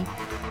 you know.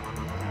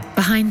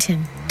 Behind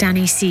him,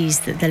 Danny sees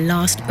that the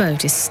last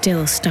boat is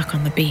still stuck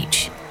on the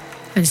beach,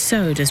 and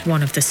so does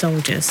one of the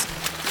soldiers.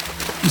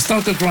 He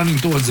started running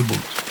towards the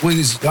boat with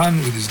his gun,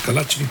 with his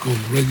Kalashnikov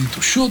ready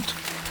to shoot.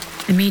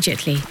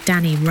 Immediately,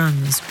 Danny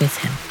runs with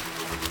him.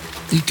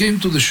 He came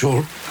to the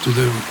shore, to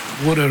the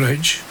water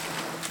edge.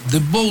 The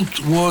boat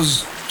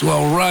was to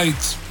our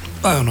right,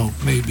 I don't know,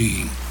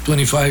 maybe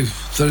 25,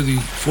 30,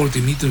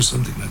 40 meters,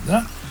 something like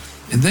that.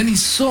 And then he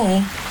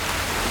saw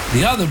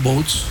the other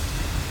boats,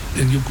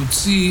 and you could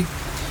see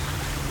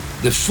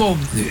the fog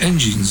the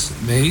engines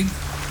made.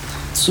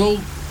 So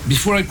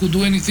before I could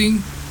do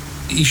anything,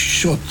 he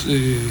shot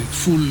a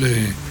full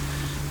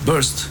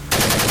burst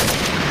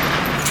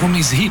from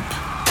his hip.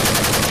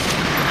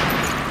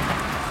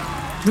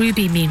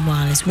 Ruby,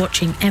 meanwhile, is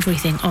watching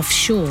everything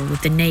offshore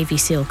with the Navy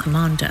SEAL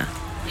commander,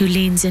 who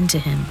leans into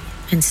him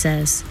and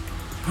says,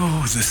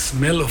 "Oh, the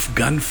smell of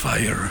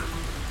gunfire.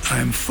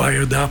 I'm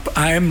fired up.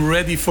 I'm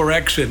ready for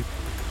action."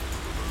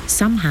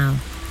 Somehow,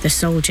 the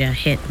soldier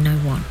hit no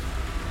one.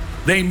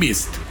 They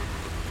missed.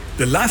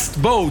 The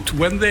last boat,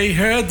 when they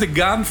heard the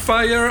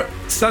gunfire,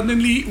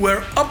 suddenly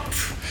were up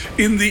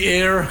in the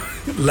air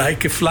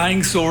like a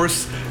flying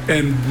saucer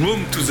and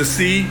boom to the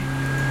sea.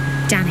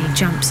 Danny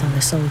jumps on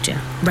the soldier,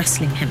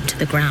 wrestling him to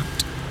the ground.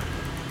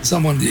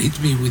 Someone hit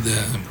me with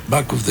the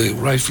back of the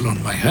rifle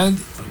on my head.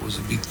 I was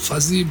a bit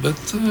fuzzy, but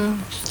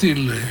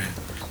still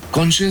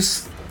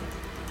conscious.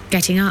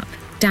 Getting up,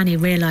 Danny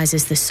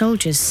realizes the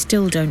soldiers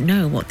still don't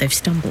know what they've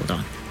stumbled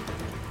on.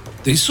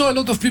 They saw a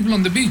lot of people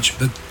on the beach,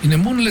 but in a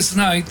moonless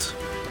night,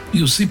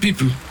 you see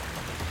people.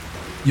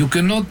 You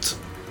cannot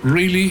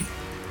really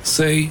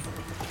say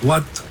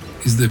what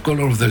is the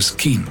color of their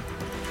skin.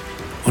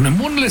 On a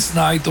moonless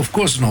night, of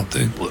course not.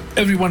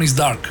 Everyone is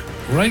dark,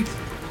 right?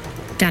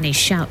 Danny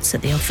shouts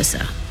at the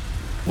officer.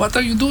 "What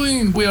are you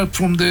doing? We are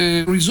from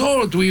the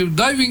resort. We are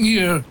diving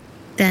here."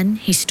 Then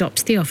he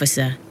stops the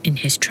officer in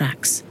his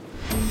tracks.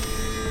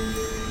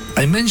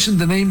 I mentioned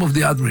the name of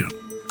the admiral.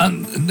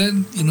 And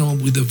then,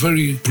 with a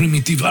very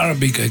primitive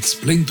Arabic, I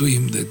explained to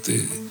him that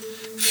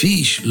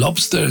fish,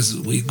 lobsters,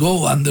 we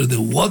go under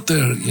the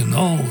water,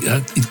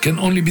 it can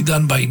only be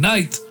done by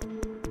night.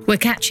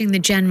 "We're catching the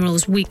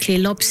general's weekly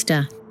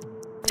lobster,"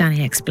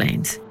 Danny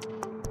explains.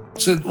 I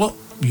said, "Well,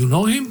 you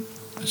know him?"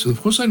 I said, "Of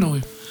course I know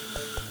him.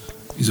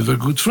 He's a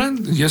very good friend.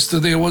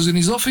 Yesterday I was in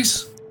his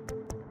office."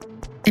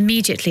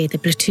 Immediately, the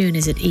platoon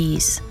is at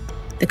ease.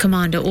 The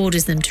commander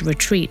orders them to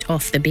retreat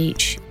off the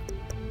beach.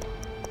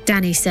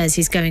 Danny says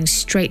he's going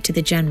straight to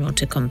the general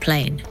to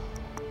complain.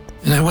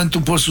 And I went to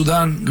Port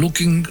Sudan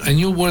looking. I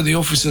knew where the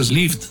officers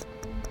lived.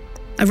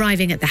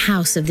 Arriving at the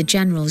house of the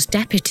general's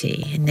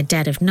deputy in the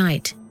dead of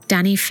night,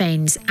 Danny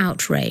feigns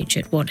outrage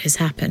at what has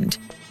happened.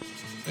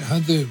 I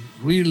had a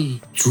real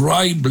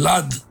dry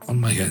blood on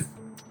my head.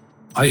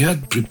 I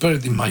had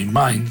prepared in my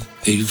mind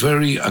a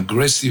very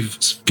aggressive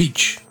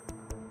speech.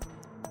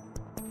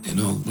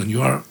 When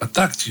you are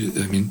attacked,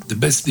 the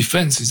best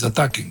defense is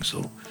attacking.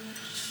 So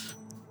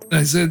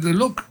I said,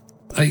 "Look,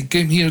 I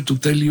came here to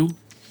tell you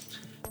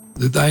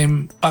that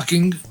I'm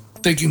packing,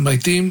 taking my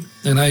team,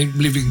 and I'm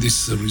leaving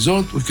this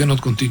resort. We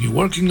cannot continue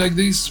working like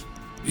this.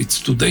 It's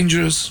too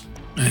dangerous,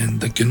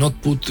 and I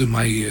cannot put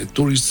my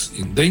tourists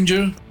in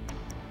danger."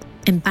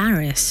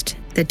 Embarrassed,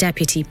 the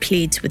deputy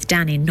pleads with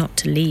Danny not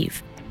to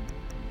leave.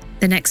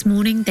 The next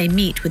morning, they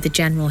meet with the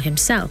general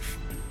himself,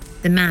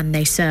 the man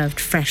they served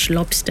fresh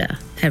lobster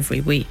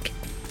every week.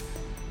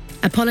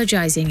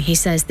 Apologizing, he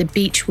says the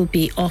beach will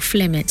be off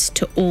limits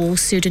to all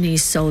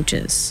Sudanese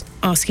soldiers,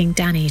 asking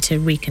Danny to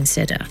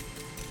reconsider.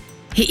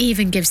 He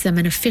even gives them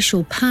an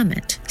official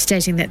permit,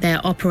 stating that they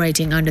are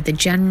operating under the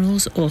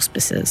general's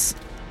auspices.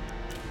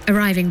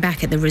 Arriving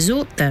back at the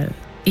resort, though,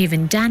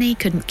 even Danny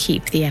couldn't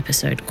keep the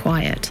episode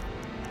quiet.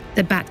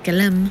 The Bat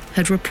Galim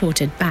had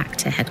reported back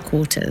to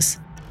headquarters.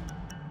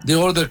 The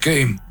order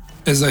came,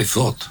 as I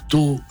thought,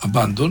 to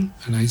abandon,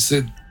 and I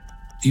said,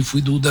 "If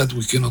we do that,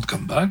 we cannot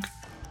come back."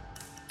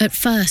 At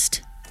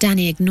first,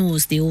 Danny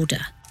ignores the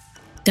order,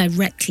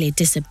 directly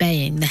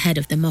disobeying the head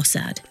of the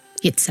Mossad,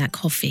 Yitzhak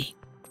Hoffi.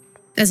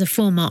 As a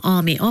former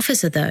army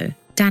officer, though,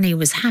 Danny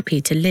was happy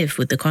to live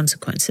with the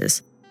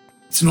consequences.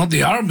 It's not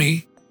the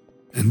army,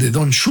 and they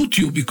don't shoot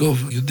you because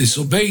you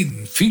disobeyed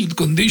in field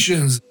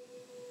conditions.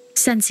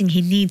 Sensing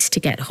he needs to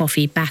get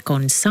Hoffi back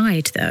on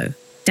side, though,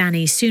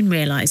 Danny soon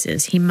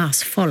realizes he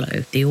must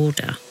follow the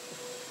order.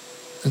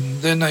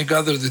 And then I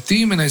gathered the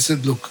team and I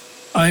said, "Look,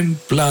 I'm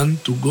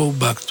planned to go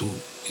back to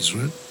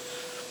Israel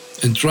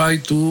and try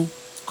to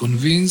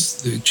convince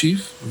the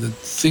chief that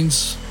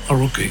things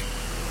are okay."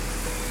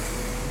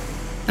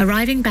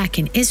 Arriving back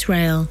in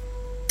Israel,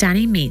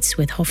 Danny meets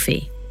with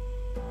Hoffi.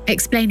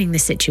 Explaining the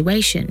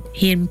situation,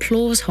 he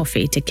implores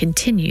Hofi to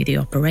continue the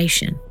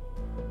operation.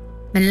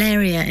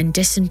 Malaria and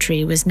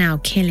dysentery was now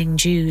killing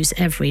Jews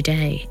every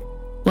day,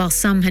 while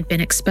some had been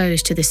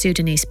exposed to the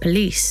Sudanese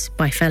police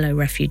by fellow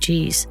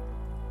refugees.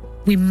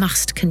 "We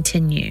must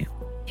continue,"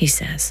 he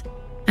says,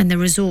 and the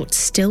resort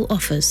still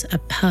offers a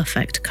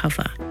perfect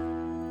cover.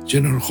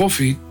 General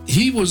Hofi,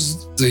 he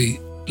was the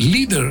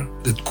leader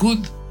that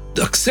could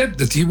accept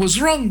that he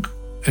was wrong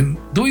and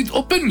do it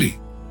openly.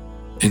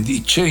 And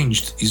he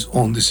changed his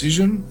own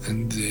decision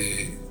and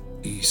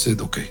he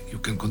said, okay, you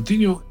can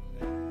continue.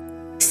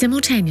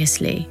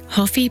 Simultaneously,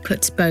 Hofi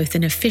puts both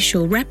an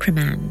official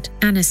reprimand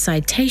and a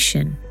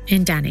citation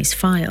in Danny's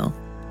file.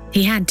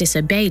 He had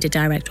disobeyed a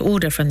direct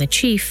order from the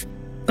chief,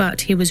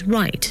 but he was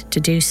right to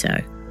do so.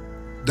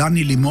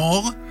 Danny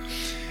Limor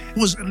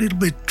was a little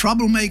bit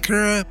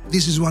troublemaker.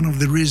 This is one of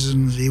the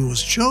reasons he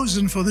was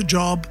chosen for the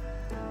job.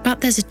 But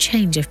there's a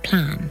change of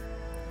plan.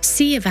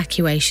 Sea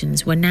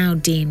evacuations were now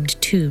deemed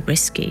too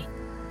risky,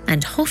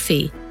 and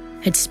Hofi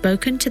had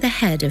spoken to the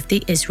head of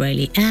the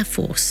Israeli Air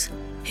Force,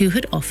 who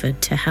had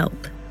offered to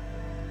help.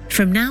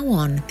 From now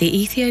on,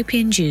 the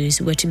Ethiopian Jews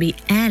were to be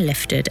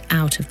airlifted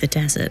out of the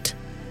desert.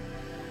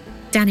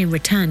 Danny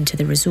returned to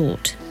the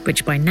resort,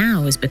 which by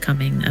now was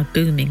becoming a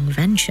booming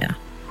venture.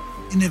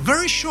 In a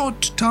very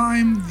short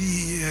time,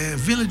 the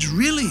village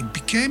really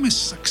became a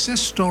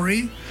success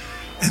story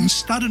and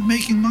started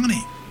making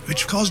money,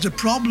 which caused a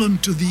problem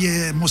to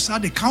the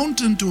Mossad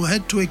accountant who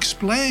had to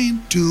explain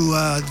to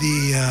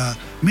the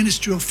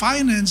Ministry of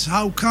Finance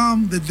how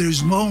come that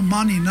there's more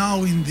money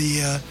now in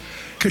the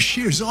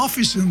cashier's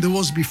office than there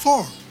was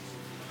before.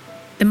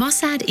 The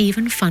Mossad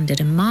even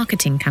funded a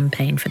marketing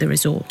campaign for the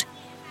resort.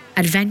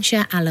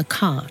 Adventure à la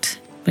carte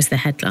was the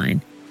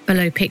headline,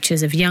 below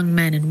pictures of young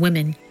men and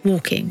women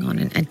walking on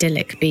an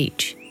idyllic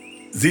beach.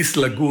 This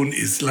lagoon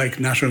is like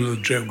National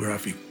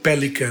Geographic.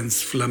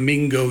 Pelicans,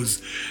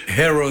 flamingos,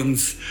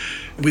 herons,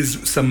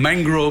 with some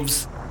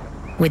mangroves.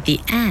 With the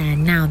air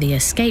now the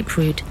escape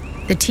route,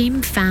 the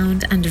team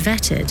found and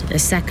vetted a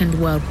Second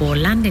World War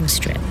landing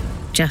strip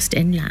just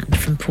inland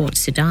from Port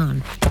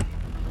Sudan.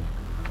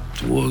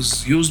 It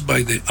was used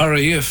by the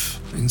RAF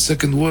in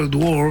Second World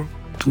War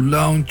to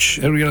launch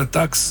aerial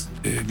attacks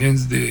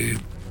against the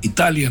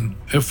Italian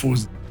Air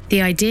Force.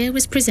 The idea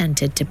was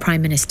presented to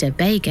Prime Minister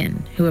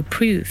Begin, who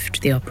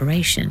approved the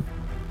operation.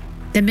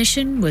 The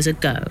mission was a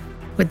go,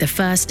 with the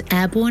first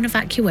airborne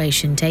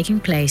evacuation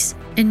taking place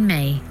in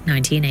May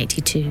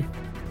 1982.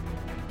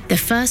 The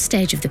first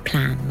stage of the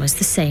plan was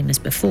the same as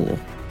before: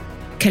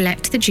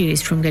 collect the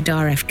Jews from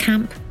Gedaref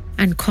camp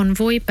and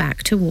convoy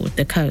back toward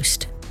the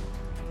coast.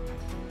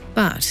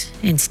 But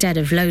instead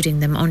of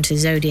loading them onto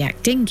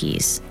Zodiac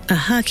dinghies, a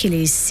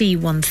Hercules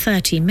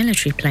C-130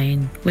 military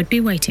plane would be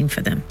waiting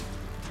for them.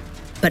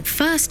 But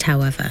first,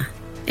 however,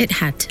 it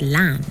had to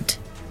land,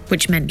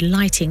 which meant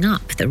lighting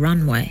up the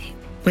runway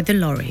with the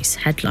lorry's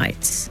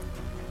headlights.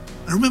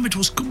 I remember it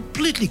was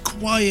completely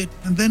quiet,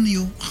 and then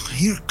you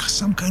hear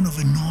some kind of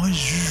a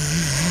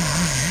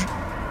noise.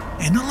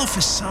 And all of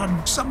a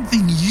sudden,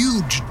 something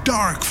huge,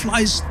 dark,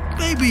 flies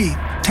maybe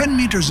 10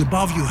 meters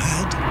above your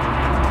head,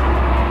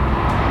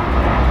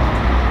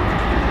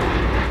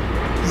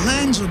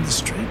 lands on the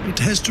strip. It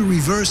has to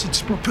reverse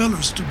its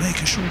propellers to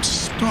make a short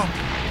stop.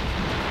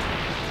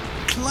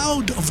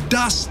 Cloud of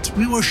dust.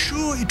 We were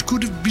sure it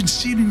could have been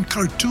seen in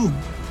Khartoum.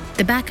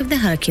 The back of the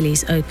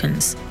Hercules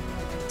opens.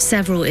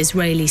 Several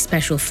Israeli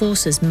special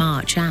forces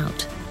march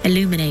out,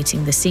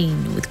 illuminating the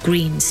scene with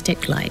green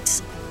stick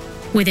lights.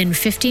 Within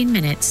 15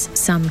 minutes,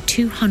 some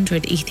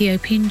 200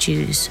 Ethiopian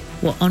Jews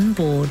were on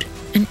board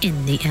and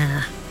in the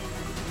air.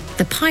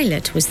 The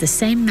pilot was the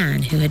same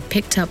man who had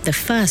picked up the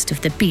first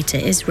of the Beta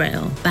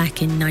Israel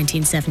back in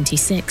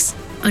 1976,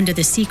 under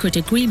the secret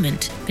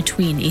agreement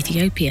between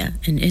Ethiopia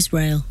and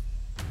Israel.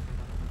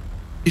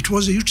 It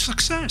was a huge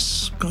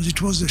success because it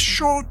was a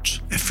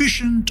short,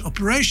 efficient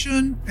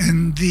operation,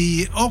 and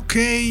the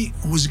okay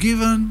was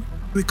given.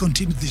 We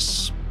continued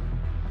this.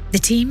 The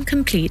team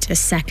complete a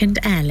second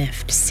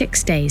airlift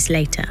 6 days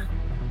later,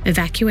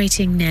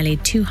 evacuating nearly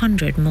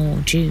 200 more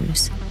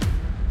Jews.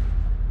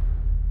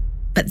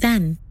 But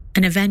then,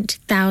 an event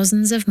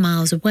thousands of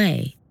miles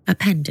away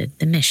upended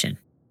the mission.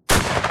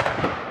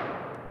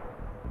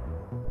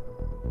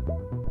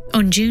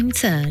 On June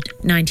 3rd,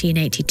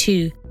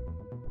 1982,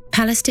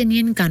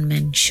 Palestinian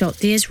gunmen shot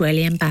the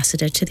Israeli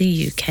ambassador to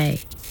the UK.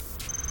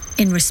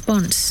 In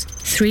response,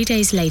 3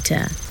 days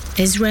later,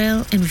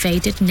 Israel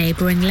invaded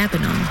neighboring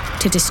Lebanon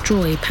to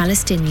destroy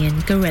Palestinian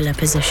guerrilla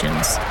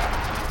positions.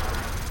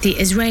 The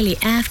Israeli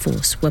Air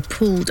Force were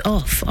pulled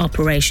off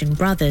Operation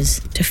Brothers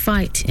to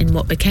fight in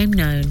what became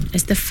known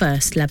as the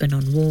First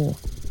Lebanon War.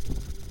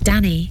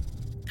 Danny,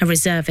 a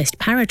reservist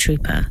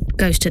paratrooper,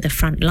 goes to the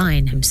front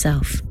line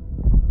himself.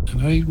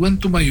 And I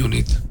went to my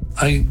unit.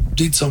 I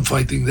did some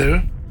fighting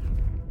there.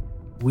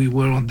 We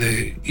were on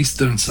the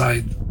eastern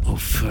side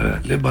of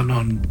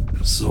Lebanon,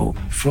 so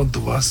in front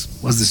of us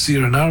was the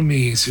Syrian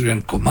army,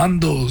 Syrian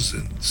commandos,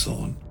 and so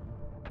on.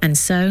 And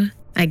so,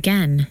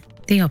 again,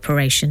 the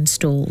operation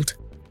stalled.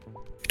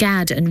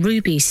 Gad and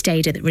Ruby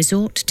stayed at the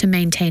resort to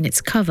maintain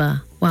its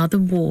cover while the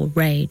war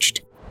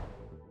raged.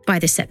 By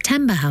the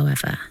September,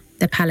 however,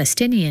 the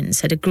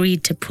Palestinians had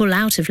agreed to pull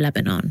out of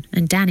Lebanon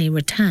and Danny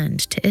returned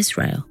to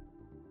Israel.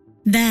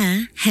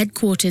 There,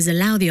 headquarters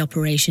allow the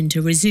operation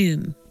to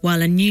resume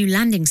while a new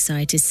landing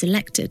site is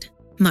selected,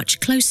 much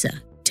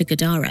closer to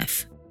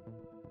Gedaref.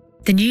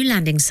 The new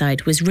landing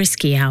site was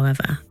risky,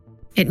 however.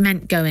 It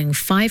meant going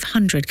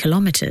 500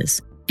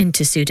 kilometers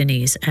into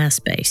Sudanese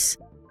airspace.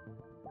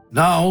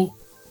 Now,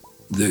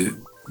 the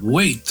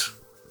weight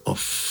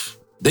of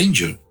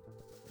danger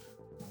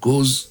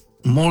goes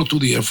more to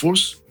the Air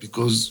Force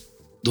because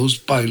those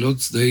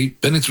pilots, they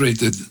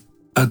penetrated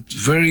at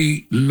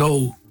very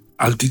low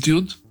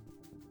altitude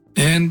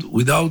and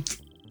without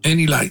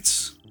any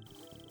lights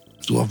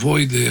to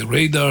avoid the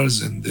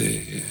radars and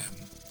the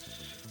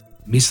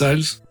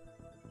missiles.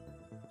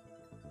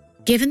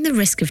 Given the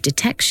risk of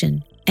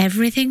detection,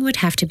 everything would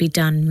have to be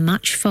done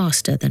much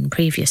faster than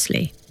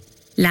previously.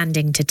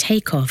 Landing to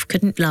takeoff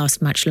couldn't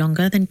last much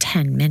longer than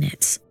 10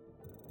 minutes.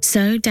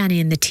 So Danny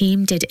and the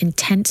team did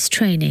intense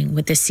training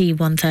with the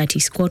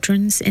C-130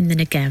 squadrons in the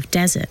Negev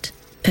desert,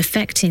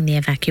 perfecting the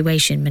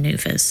evacuation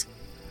maneuvers.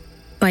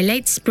 By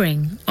late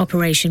spring,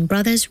 Operation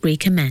Brothers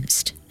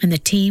recommenced, and the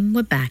team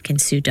were back in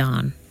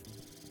Sudan.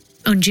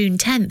 On June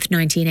 10,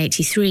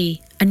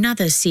 1983,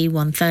 another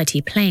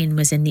C-130 plane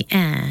was in the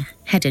air,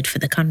 headed for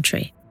the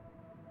country.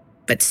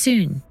 But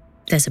soon,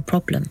 there's a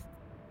problem.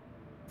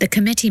 The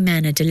committee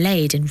men are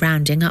delayed in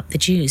rounding up the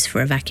Jews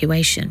for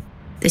evacuation.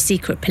 The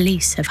secret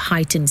police have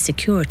heightened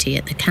security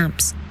at the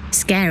camps,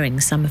 scaring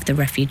some of the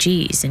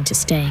refugees into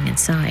staying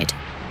inside.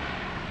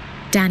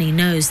 Danny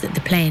knows that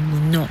the plane will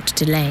not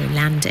delay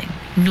landing,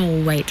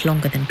 nor wait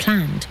longer than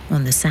planned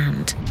on the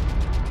sand.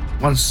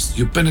 Once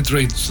you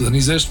penetrate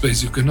Sudanese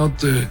airspace, you cannot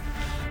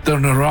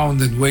turn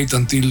around and wait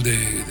until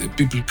the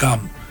people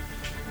come.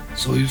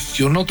 So if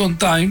you're not on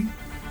time,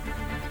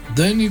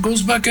 then it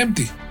goes back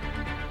empty.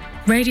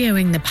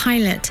 Radioing the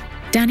pilot,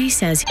 Danny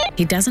says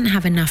he doesn't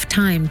have enough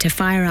time to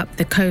fire up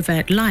the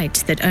covert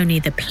light that only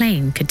the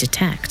plane could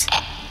detect.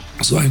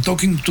 So I'm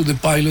talking to the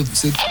pilot and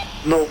said,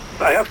 "No,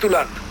 I have to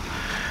land.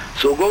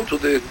 So go to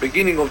the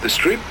beginning of the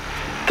strip,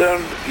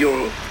 turn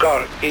your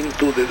car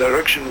into the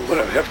direction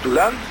where I have to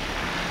land,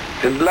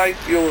 and light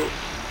your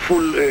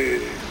full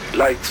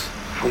lights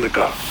from the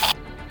car."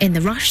 In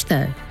the rush,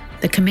 though,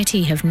 the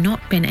committee have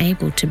not been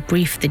able to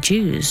brief the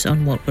Jews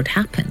on what would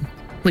happen,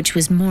 which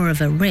was more of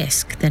a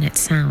risk than it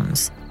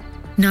sounds.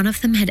 None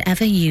of them had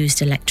ever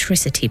used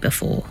electricity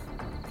before,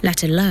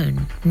 let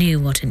alone knew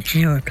what an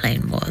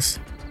aeroplane was.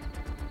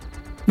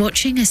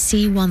 Watching a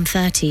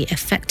C-130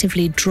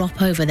 effectively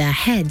drop over their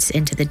heads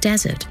into the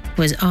desert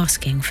was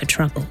asking for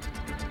trouble.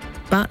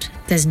 But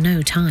there's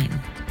no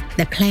time.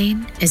 The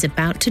plane is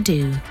about to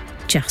do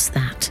just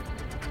that.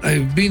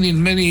 I've been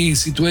in many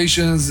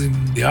situations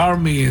in the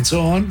army and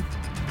so on,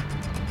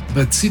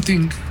 but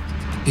sitting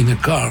in a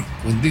car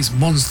when this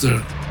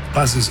monster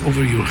passes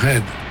over your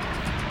head,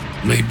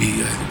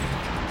 maybe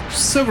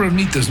several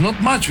meters,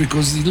 not much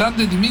because he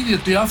landed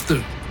immediately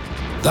after.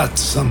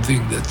 That's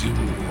something that you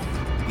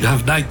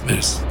have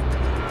nightmares.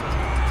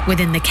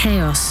 Within the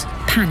chaos,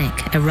 panic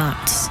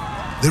erupts.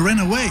 They ran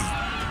away.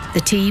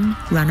 The team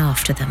run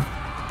after them.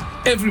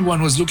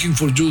 Everyone was looking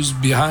for Jews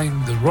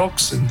behind the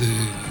rocks, and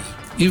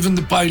even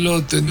the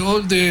pilot and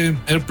all the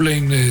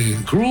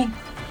airplane crew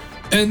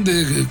and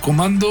the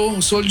commando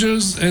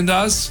soldiers and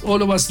us,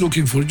 all of us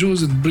looking for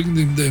Jews and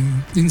bringing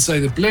them inside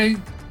the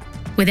plane.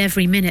 With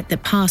every minute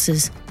that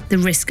passes, the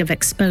risk of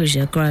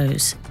exposure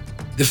grows.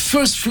 The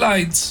first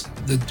flights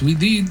that we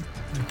did,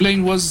 the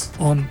plane was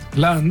on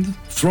land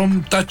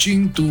from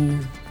touching to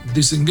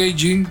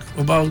disengaging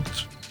about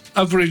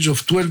average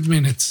of 12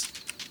 minutes.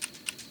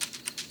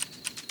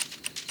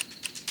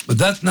 But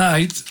that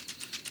night,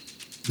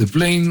 the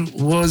plane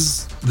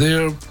was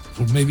there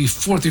for maybe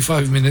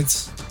 45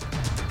 minutes.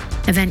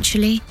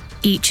 Eventually,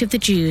 each of the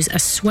Jews are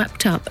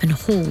swept up and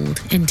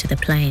hauled into the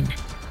plane.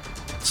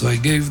 So I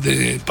gave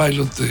the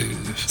pilot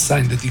a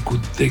sign that he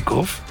could take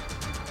off,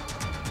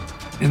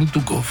 and he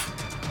took off.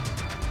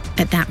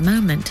 At that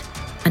moment,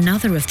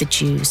 another of the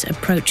Jews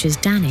approaches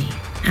Danny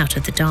out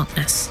of the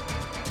darkness.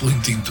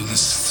 Pointing to the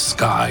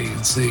sky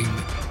and saying,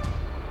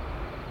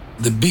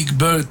 "The big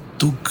bird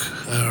took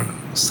her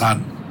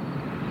son."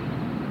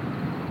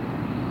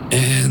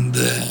 And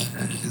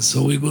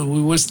so we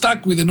were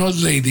stuck with an old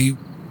lady.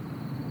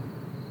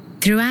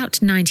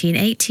 Throughout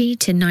 1980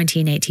 to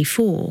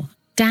 1984,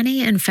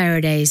 Danny and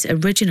Faraday's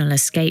original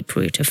escape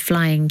route of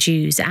flying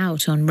Jews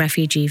out on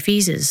refugee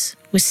visas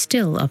was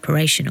still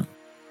operational.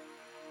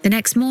 The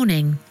next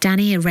morning,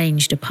 Danny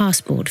arranged a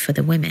passport for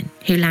the women,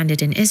 who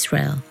landed in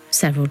Israel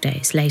several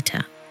days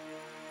later.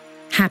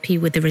 Happy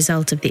with the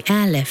result of the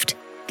airlift,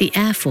 the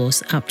Air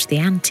Force upped the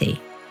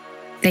ante.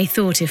 They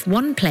thought if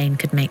one plane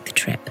could make the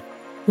trip,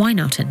 why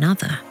not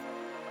another?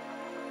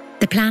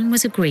 The plan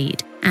was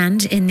agreed,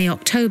 and in the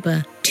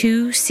October,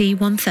 2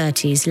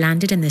 C-130s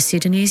landed in the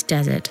Sudanese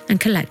desert and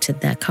collected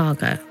their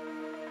cargo.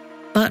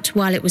 But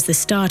while it was the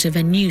start of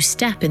a new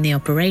step in the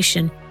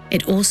operation,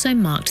 it also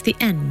marked the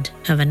end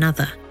of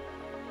another.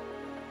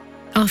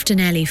 After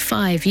nearly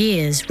 5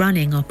 years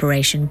running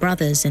Operation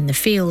Brothers in the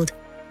field,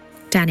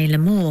 Danny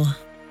Lamore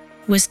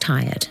was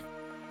tired.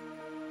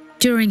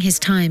 During his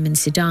time in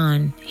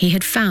Sudan, he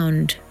had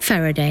found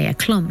Faraday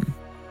Aklum,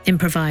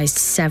 improvised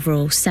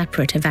several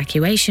separate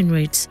evacuation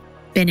routes,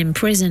 been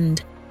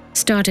imprisoned,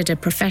 started a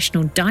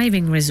professional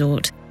diving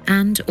resort,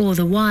 and, all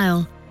the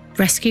while,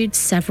 rescued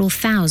several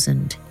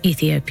thousand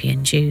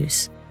Ethiopian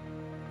Jews.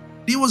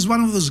 He was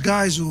one of those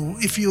guys who,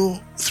 if you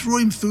threw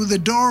him through the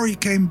door, he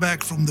came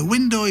back from the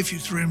window. If you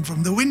threw him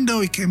from the window,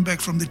 he came back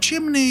from the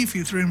chimney. If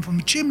you threw him from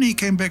the chimney, he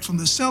came back from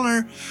the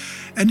cellar.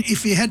 And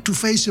if he had to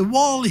face a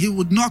wall, he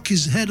would knock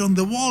his head on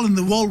the wall and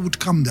the wall would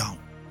come down.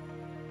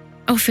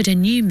 Offered a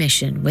new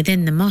mission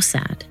within the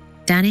Mossad,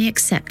 Danny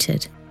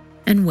accepted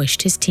and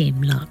wished his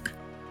team luck.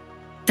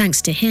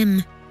 Thanks to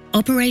him,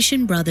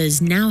 Operation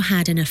Brothers now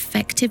had an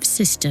effective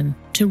system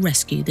to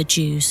rescue the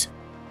Jews.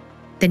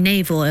 The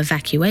naval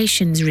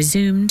evacuations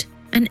resumed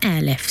and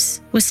airlifts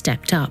were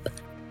stepped up.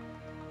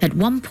 At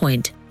one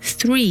point,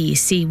 3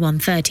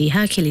 C-130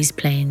 Hercules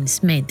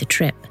planes made the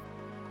trip.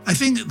 I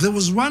think there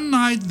was one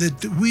night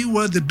that we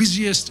were the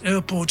busiest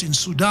airport in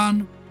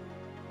Sudan.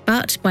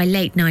 But by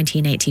late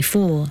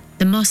 1984,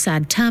 the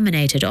Mossad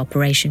terminated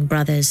Operation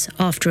Brothers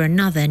after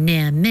another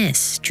near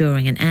miss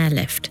during an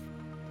airlift.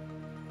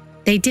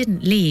 They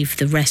didn't leave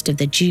the rest of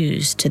the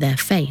Jews to their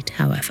fate,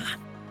 however.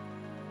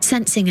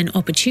 Sensing an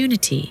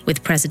opportunity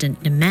with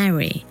President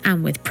Numeri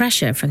and with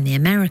pressure from the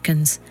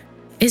Americans,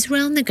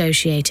 Israel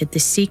negotiated the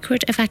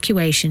secret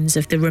evacuations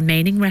of the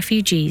remaining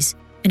refugees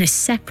in a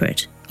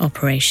separate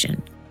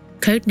operation,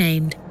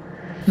 codenamed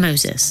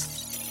Moses.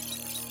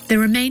 The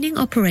remaining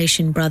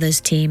Operation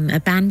Brothers team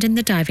abandoned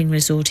the diving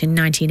resort in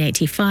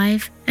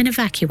 1985 and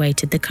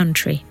evacuated the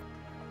country.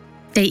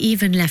 They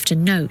even left a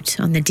note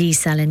on the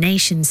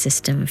desalination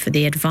system for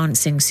the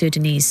advancing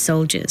Sudanese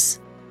soldiers.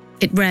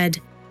 It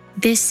read,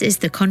 "This is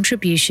the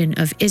contribution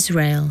of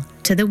Israel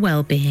to the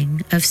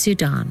well-being of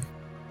Sudan."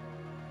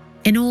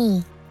 In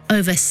all,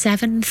 over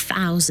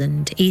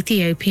 7,000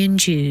 Ethiopian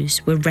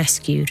Jews were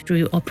rescued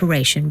through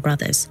Operation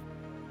Brothers.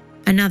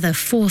 Another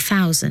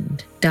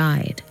 4,000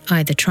 died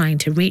either trying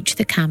to reach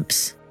the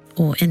camps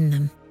or in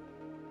them.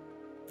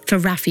 For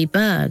Rafi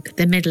Berg,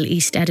 the Middle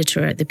East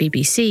editor at the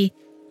BBC,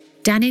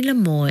 Danny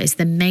Lamore is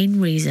the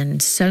main reason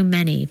so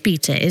many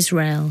Beta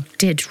Israel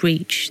did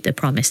reach the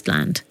Promised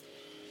Land.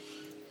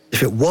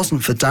 If it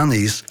wasn't for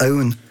Danny's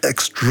own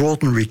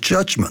extraordinary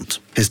judgment,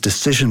 his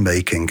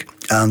decision-making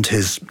and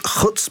his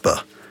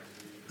chutzpah,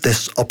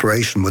 this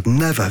operation would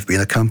never have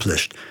been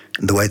accomplished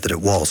in the way that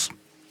it was.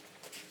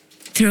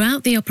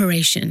 Throughout the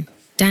operation,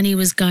 Danny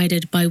was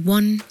guided by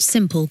one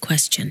simple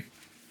question.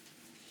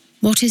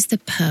 What is the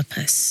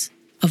purpose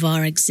of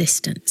our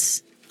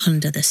existence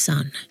under the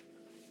sun?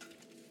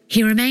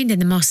 He remained in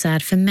the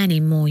Mossad for many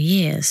more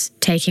years,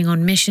 taking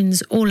on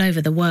missions all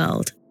over the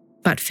world.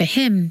 But for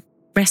him,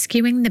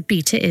 rescuing the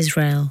Beta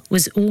Israel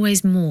was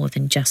always more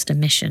than just a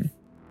mission.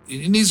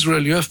 In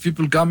Israel, you have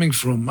people coming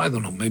from,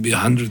 maybe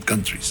 100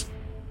 countries.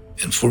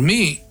 And for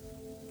me,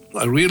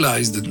 I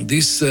realized that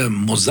this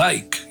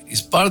mosaic is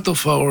part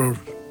of our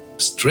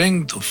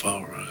strength, of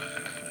our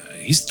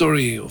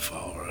history, of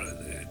our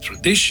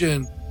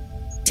tradition.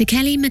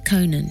 Tekeli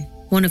Mekonnen,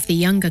 one of the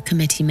younger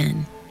committee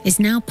men, is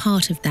now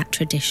part of that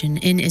tradition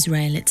in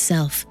Israel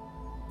itself,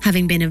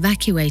 having been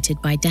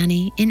evacuated by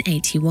Danny in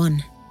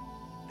 1981.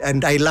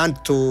 And I land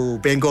to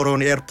Ben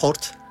Gurion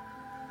Airport.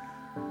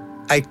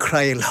 I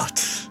cry a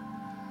lot.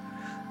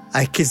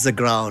 I kiss the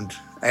ground.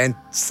 And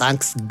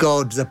thanks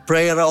God, the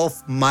prayer of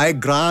my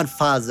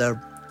grandfather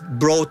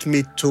brought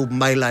me to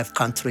my life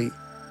country,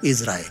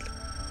 Israel.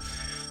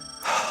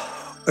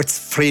 It's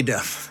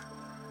freedom.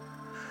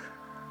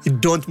 You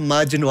don't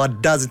imagine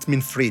what does it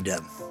mean,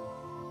 freedom.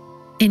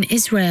 In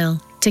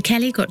Israel,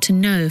 Tekeli got to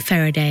know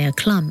Faraday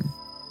Aklum,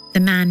 the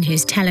man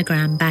whose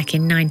telegram back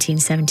in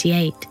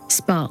 1978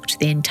 sparked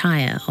the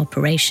entire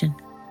operation.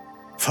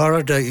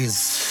 Faraday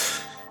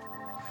is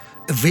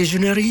a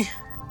visionary.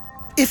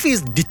 If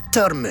he's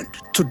determined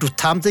to do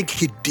something,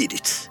 he did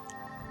it.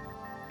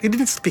 He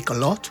didn't speak a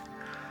lot.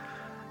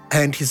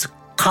 And his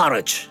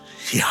courage,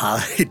 he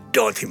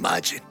don't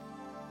imagine.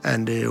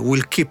 And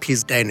will keep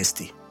his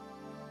dynasty.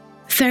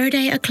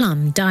 Faraday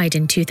Aklum died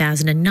in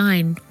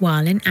 2009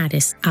 while in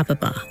Addis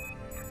Ababa.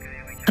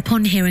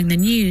 Upon hearing the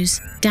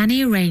news,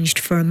 Danny arranged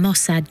for a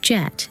Mossad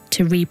jet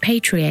to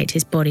repatriate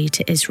his body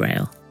to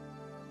Israel,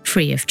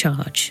 free of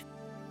charge.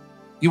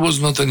 He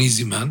was not an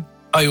easy man.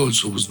 I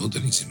also was not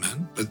an easy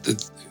man. But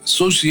the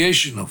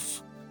association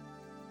of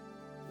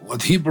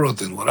what he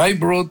brought and what I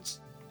brought,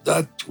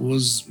 that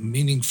was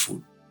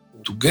meaningful.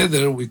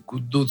 Together, we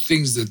could do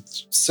things that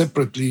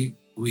separately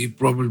we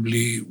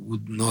probably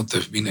would not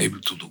have been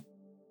able to do.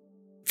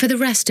 For the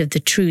rest of the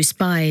true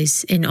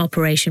spies in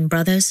Operation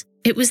Brothers,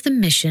 it was the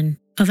mission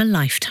of a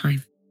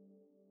lifetime.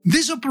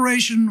 This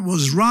operation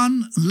was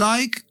run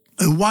like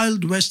a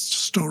Wild West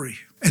story,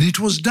 and it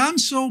was done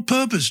so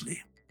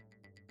purposely.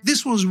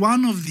 This was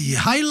one of the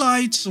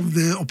highlights of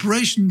the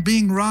operation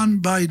being run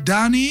by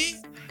Danny.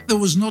 there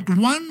was not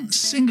one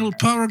single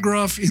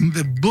paragraph in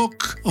the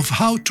book of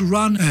how to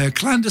run a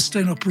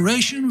clandestine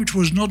operation which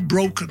was not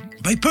broken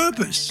by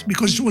purpose,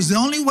 because it was the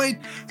only way.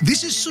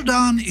 This is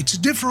Sudan, it's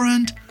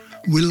different,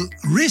 we'll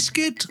risk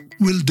it,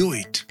 we'll do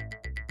it.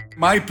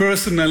 My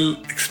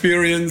personal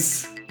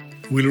experience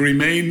will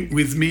remain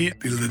with me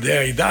till the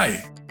day I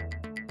die.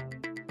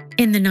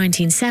 In the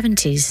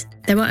 1970s,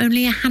 there were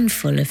only a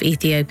handful of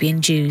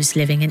Ethiopian Jews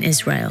living in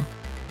Israel.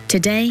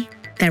 Today,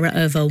 there are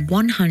over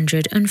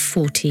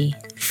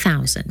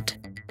 140,000.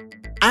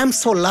 I'm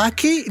so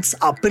lucky it's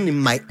happened in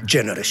my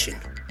generation.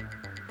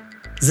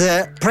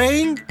 The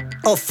praying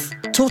of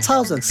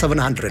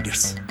 2,700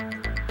 years.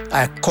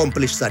 I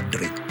accomplished that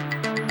dream.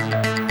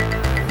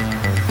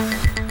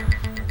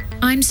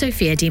 I'm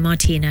Sophia Di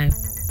Martino.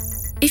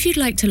 If you'd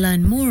like to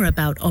learn more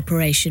about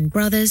Operation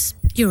Brothers,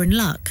 you're in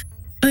luck.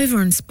 Over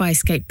on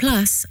Spicegate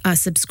Plus, our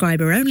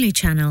subscriber-only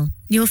channel,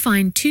 you'll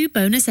find 2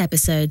 bonus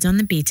episodes on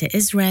the Beta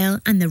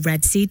Israel and the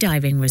Red Sea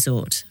Diving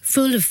Resort,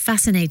 full of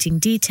fascinating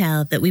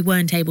detail that we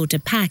weren't able to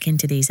pack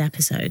into these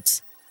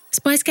episodes.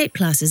 Spicegate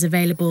Plus is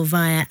available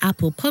via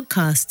Apple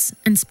Podcasts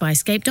and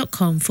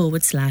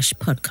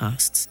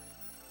spicegate.com/podcasts.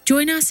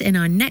 Join us in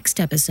our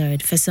next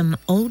episode for some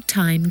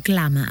old-time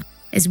glamour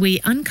as we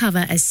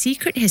uncover a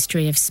secret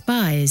history of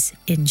spies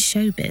in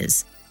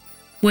showbiz.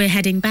 We're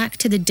heading back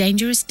to the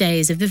dangerous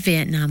days of the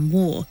Vietnam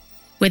War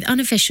with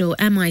unofficial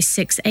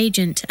MI6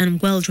 agent and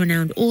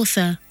world-renowned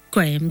author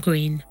Graham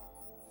Greene.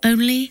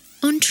 Only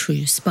on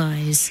True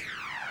Spies.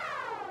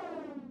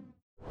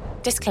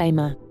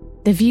 Disclaimer.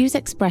 The views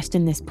expressed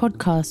in this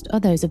podcast are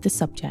those of the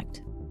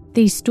subject.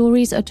 These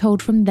stories are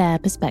told from their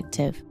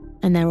perspective,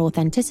 and their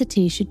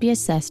authenticity should be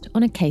assessed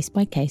on a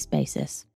case-by-case basis.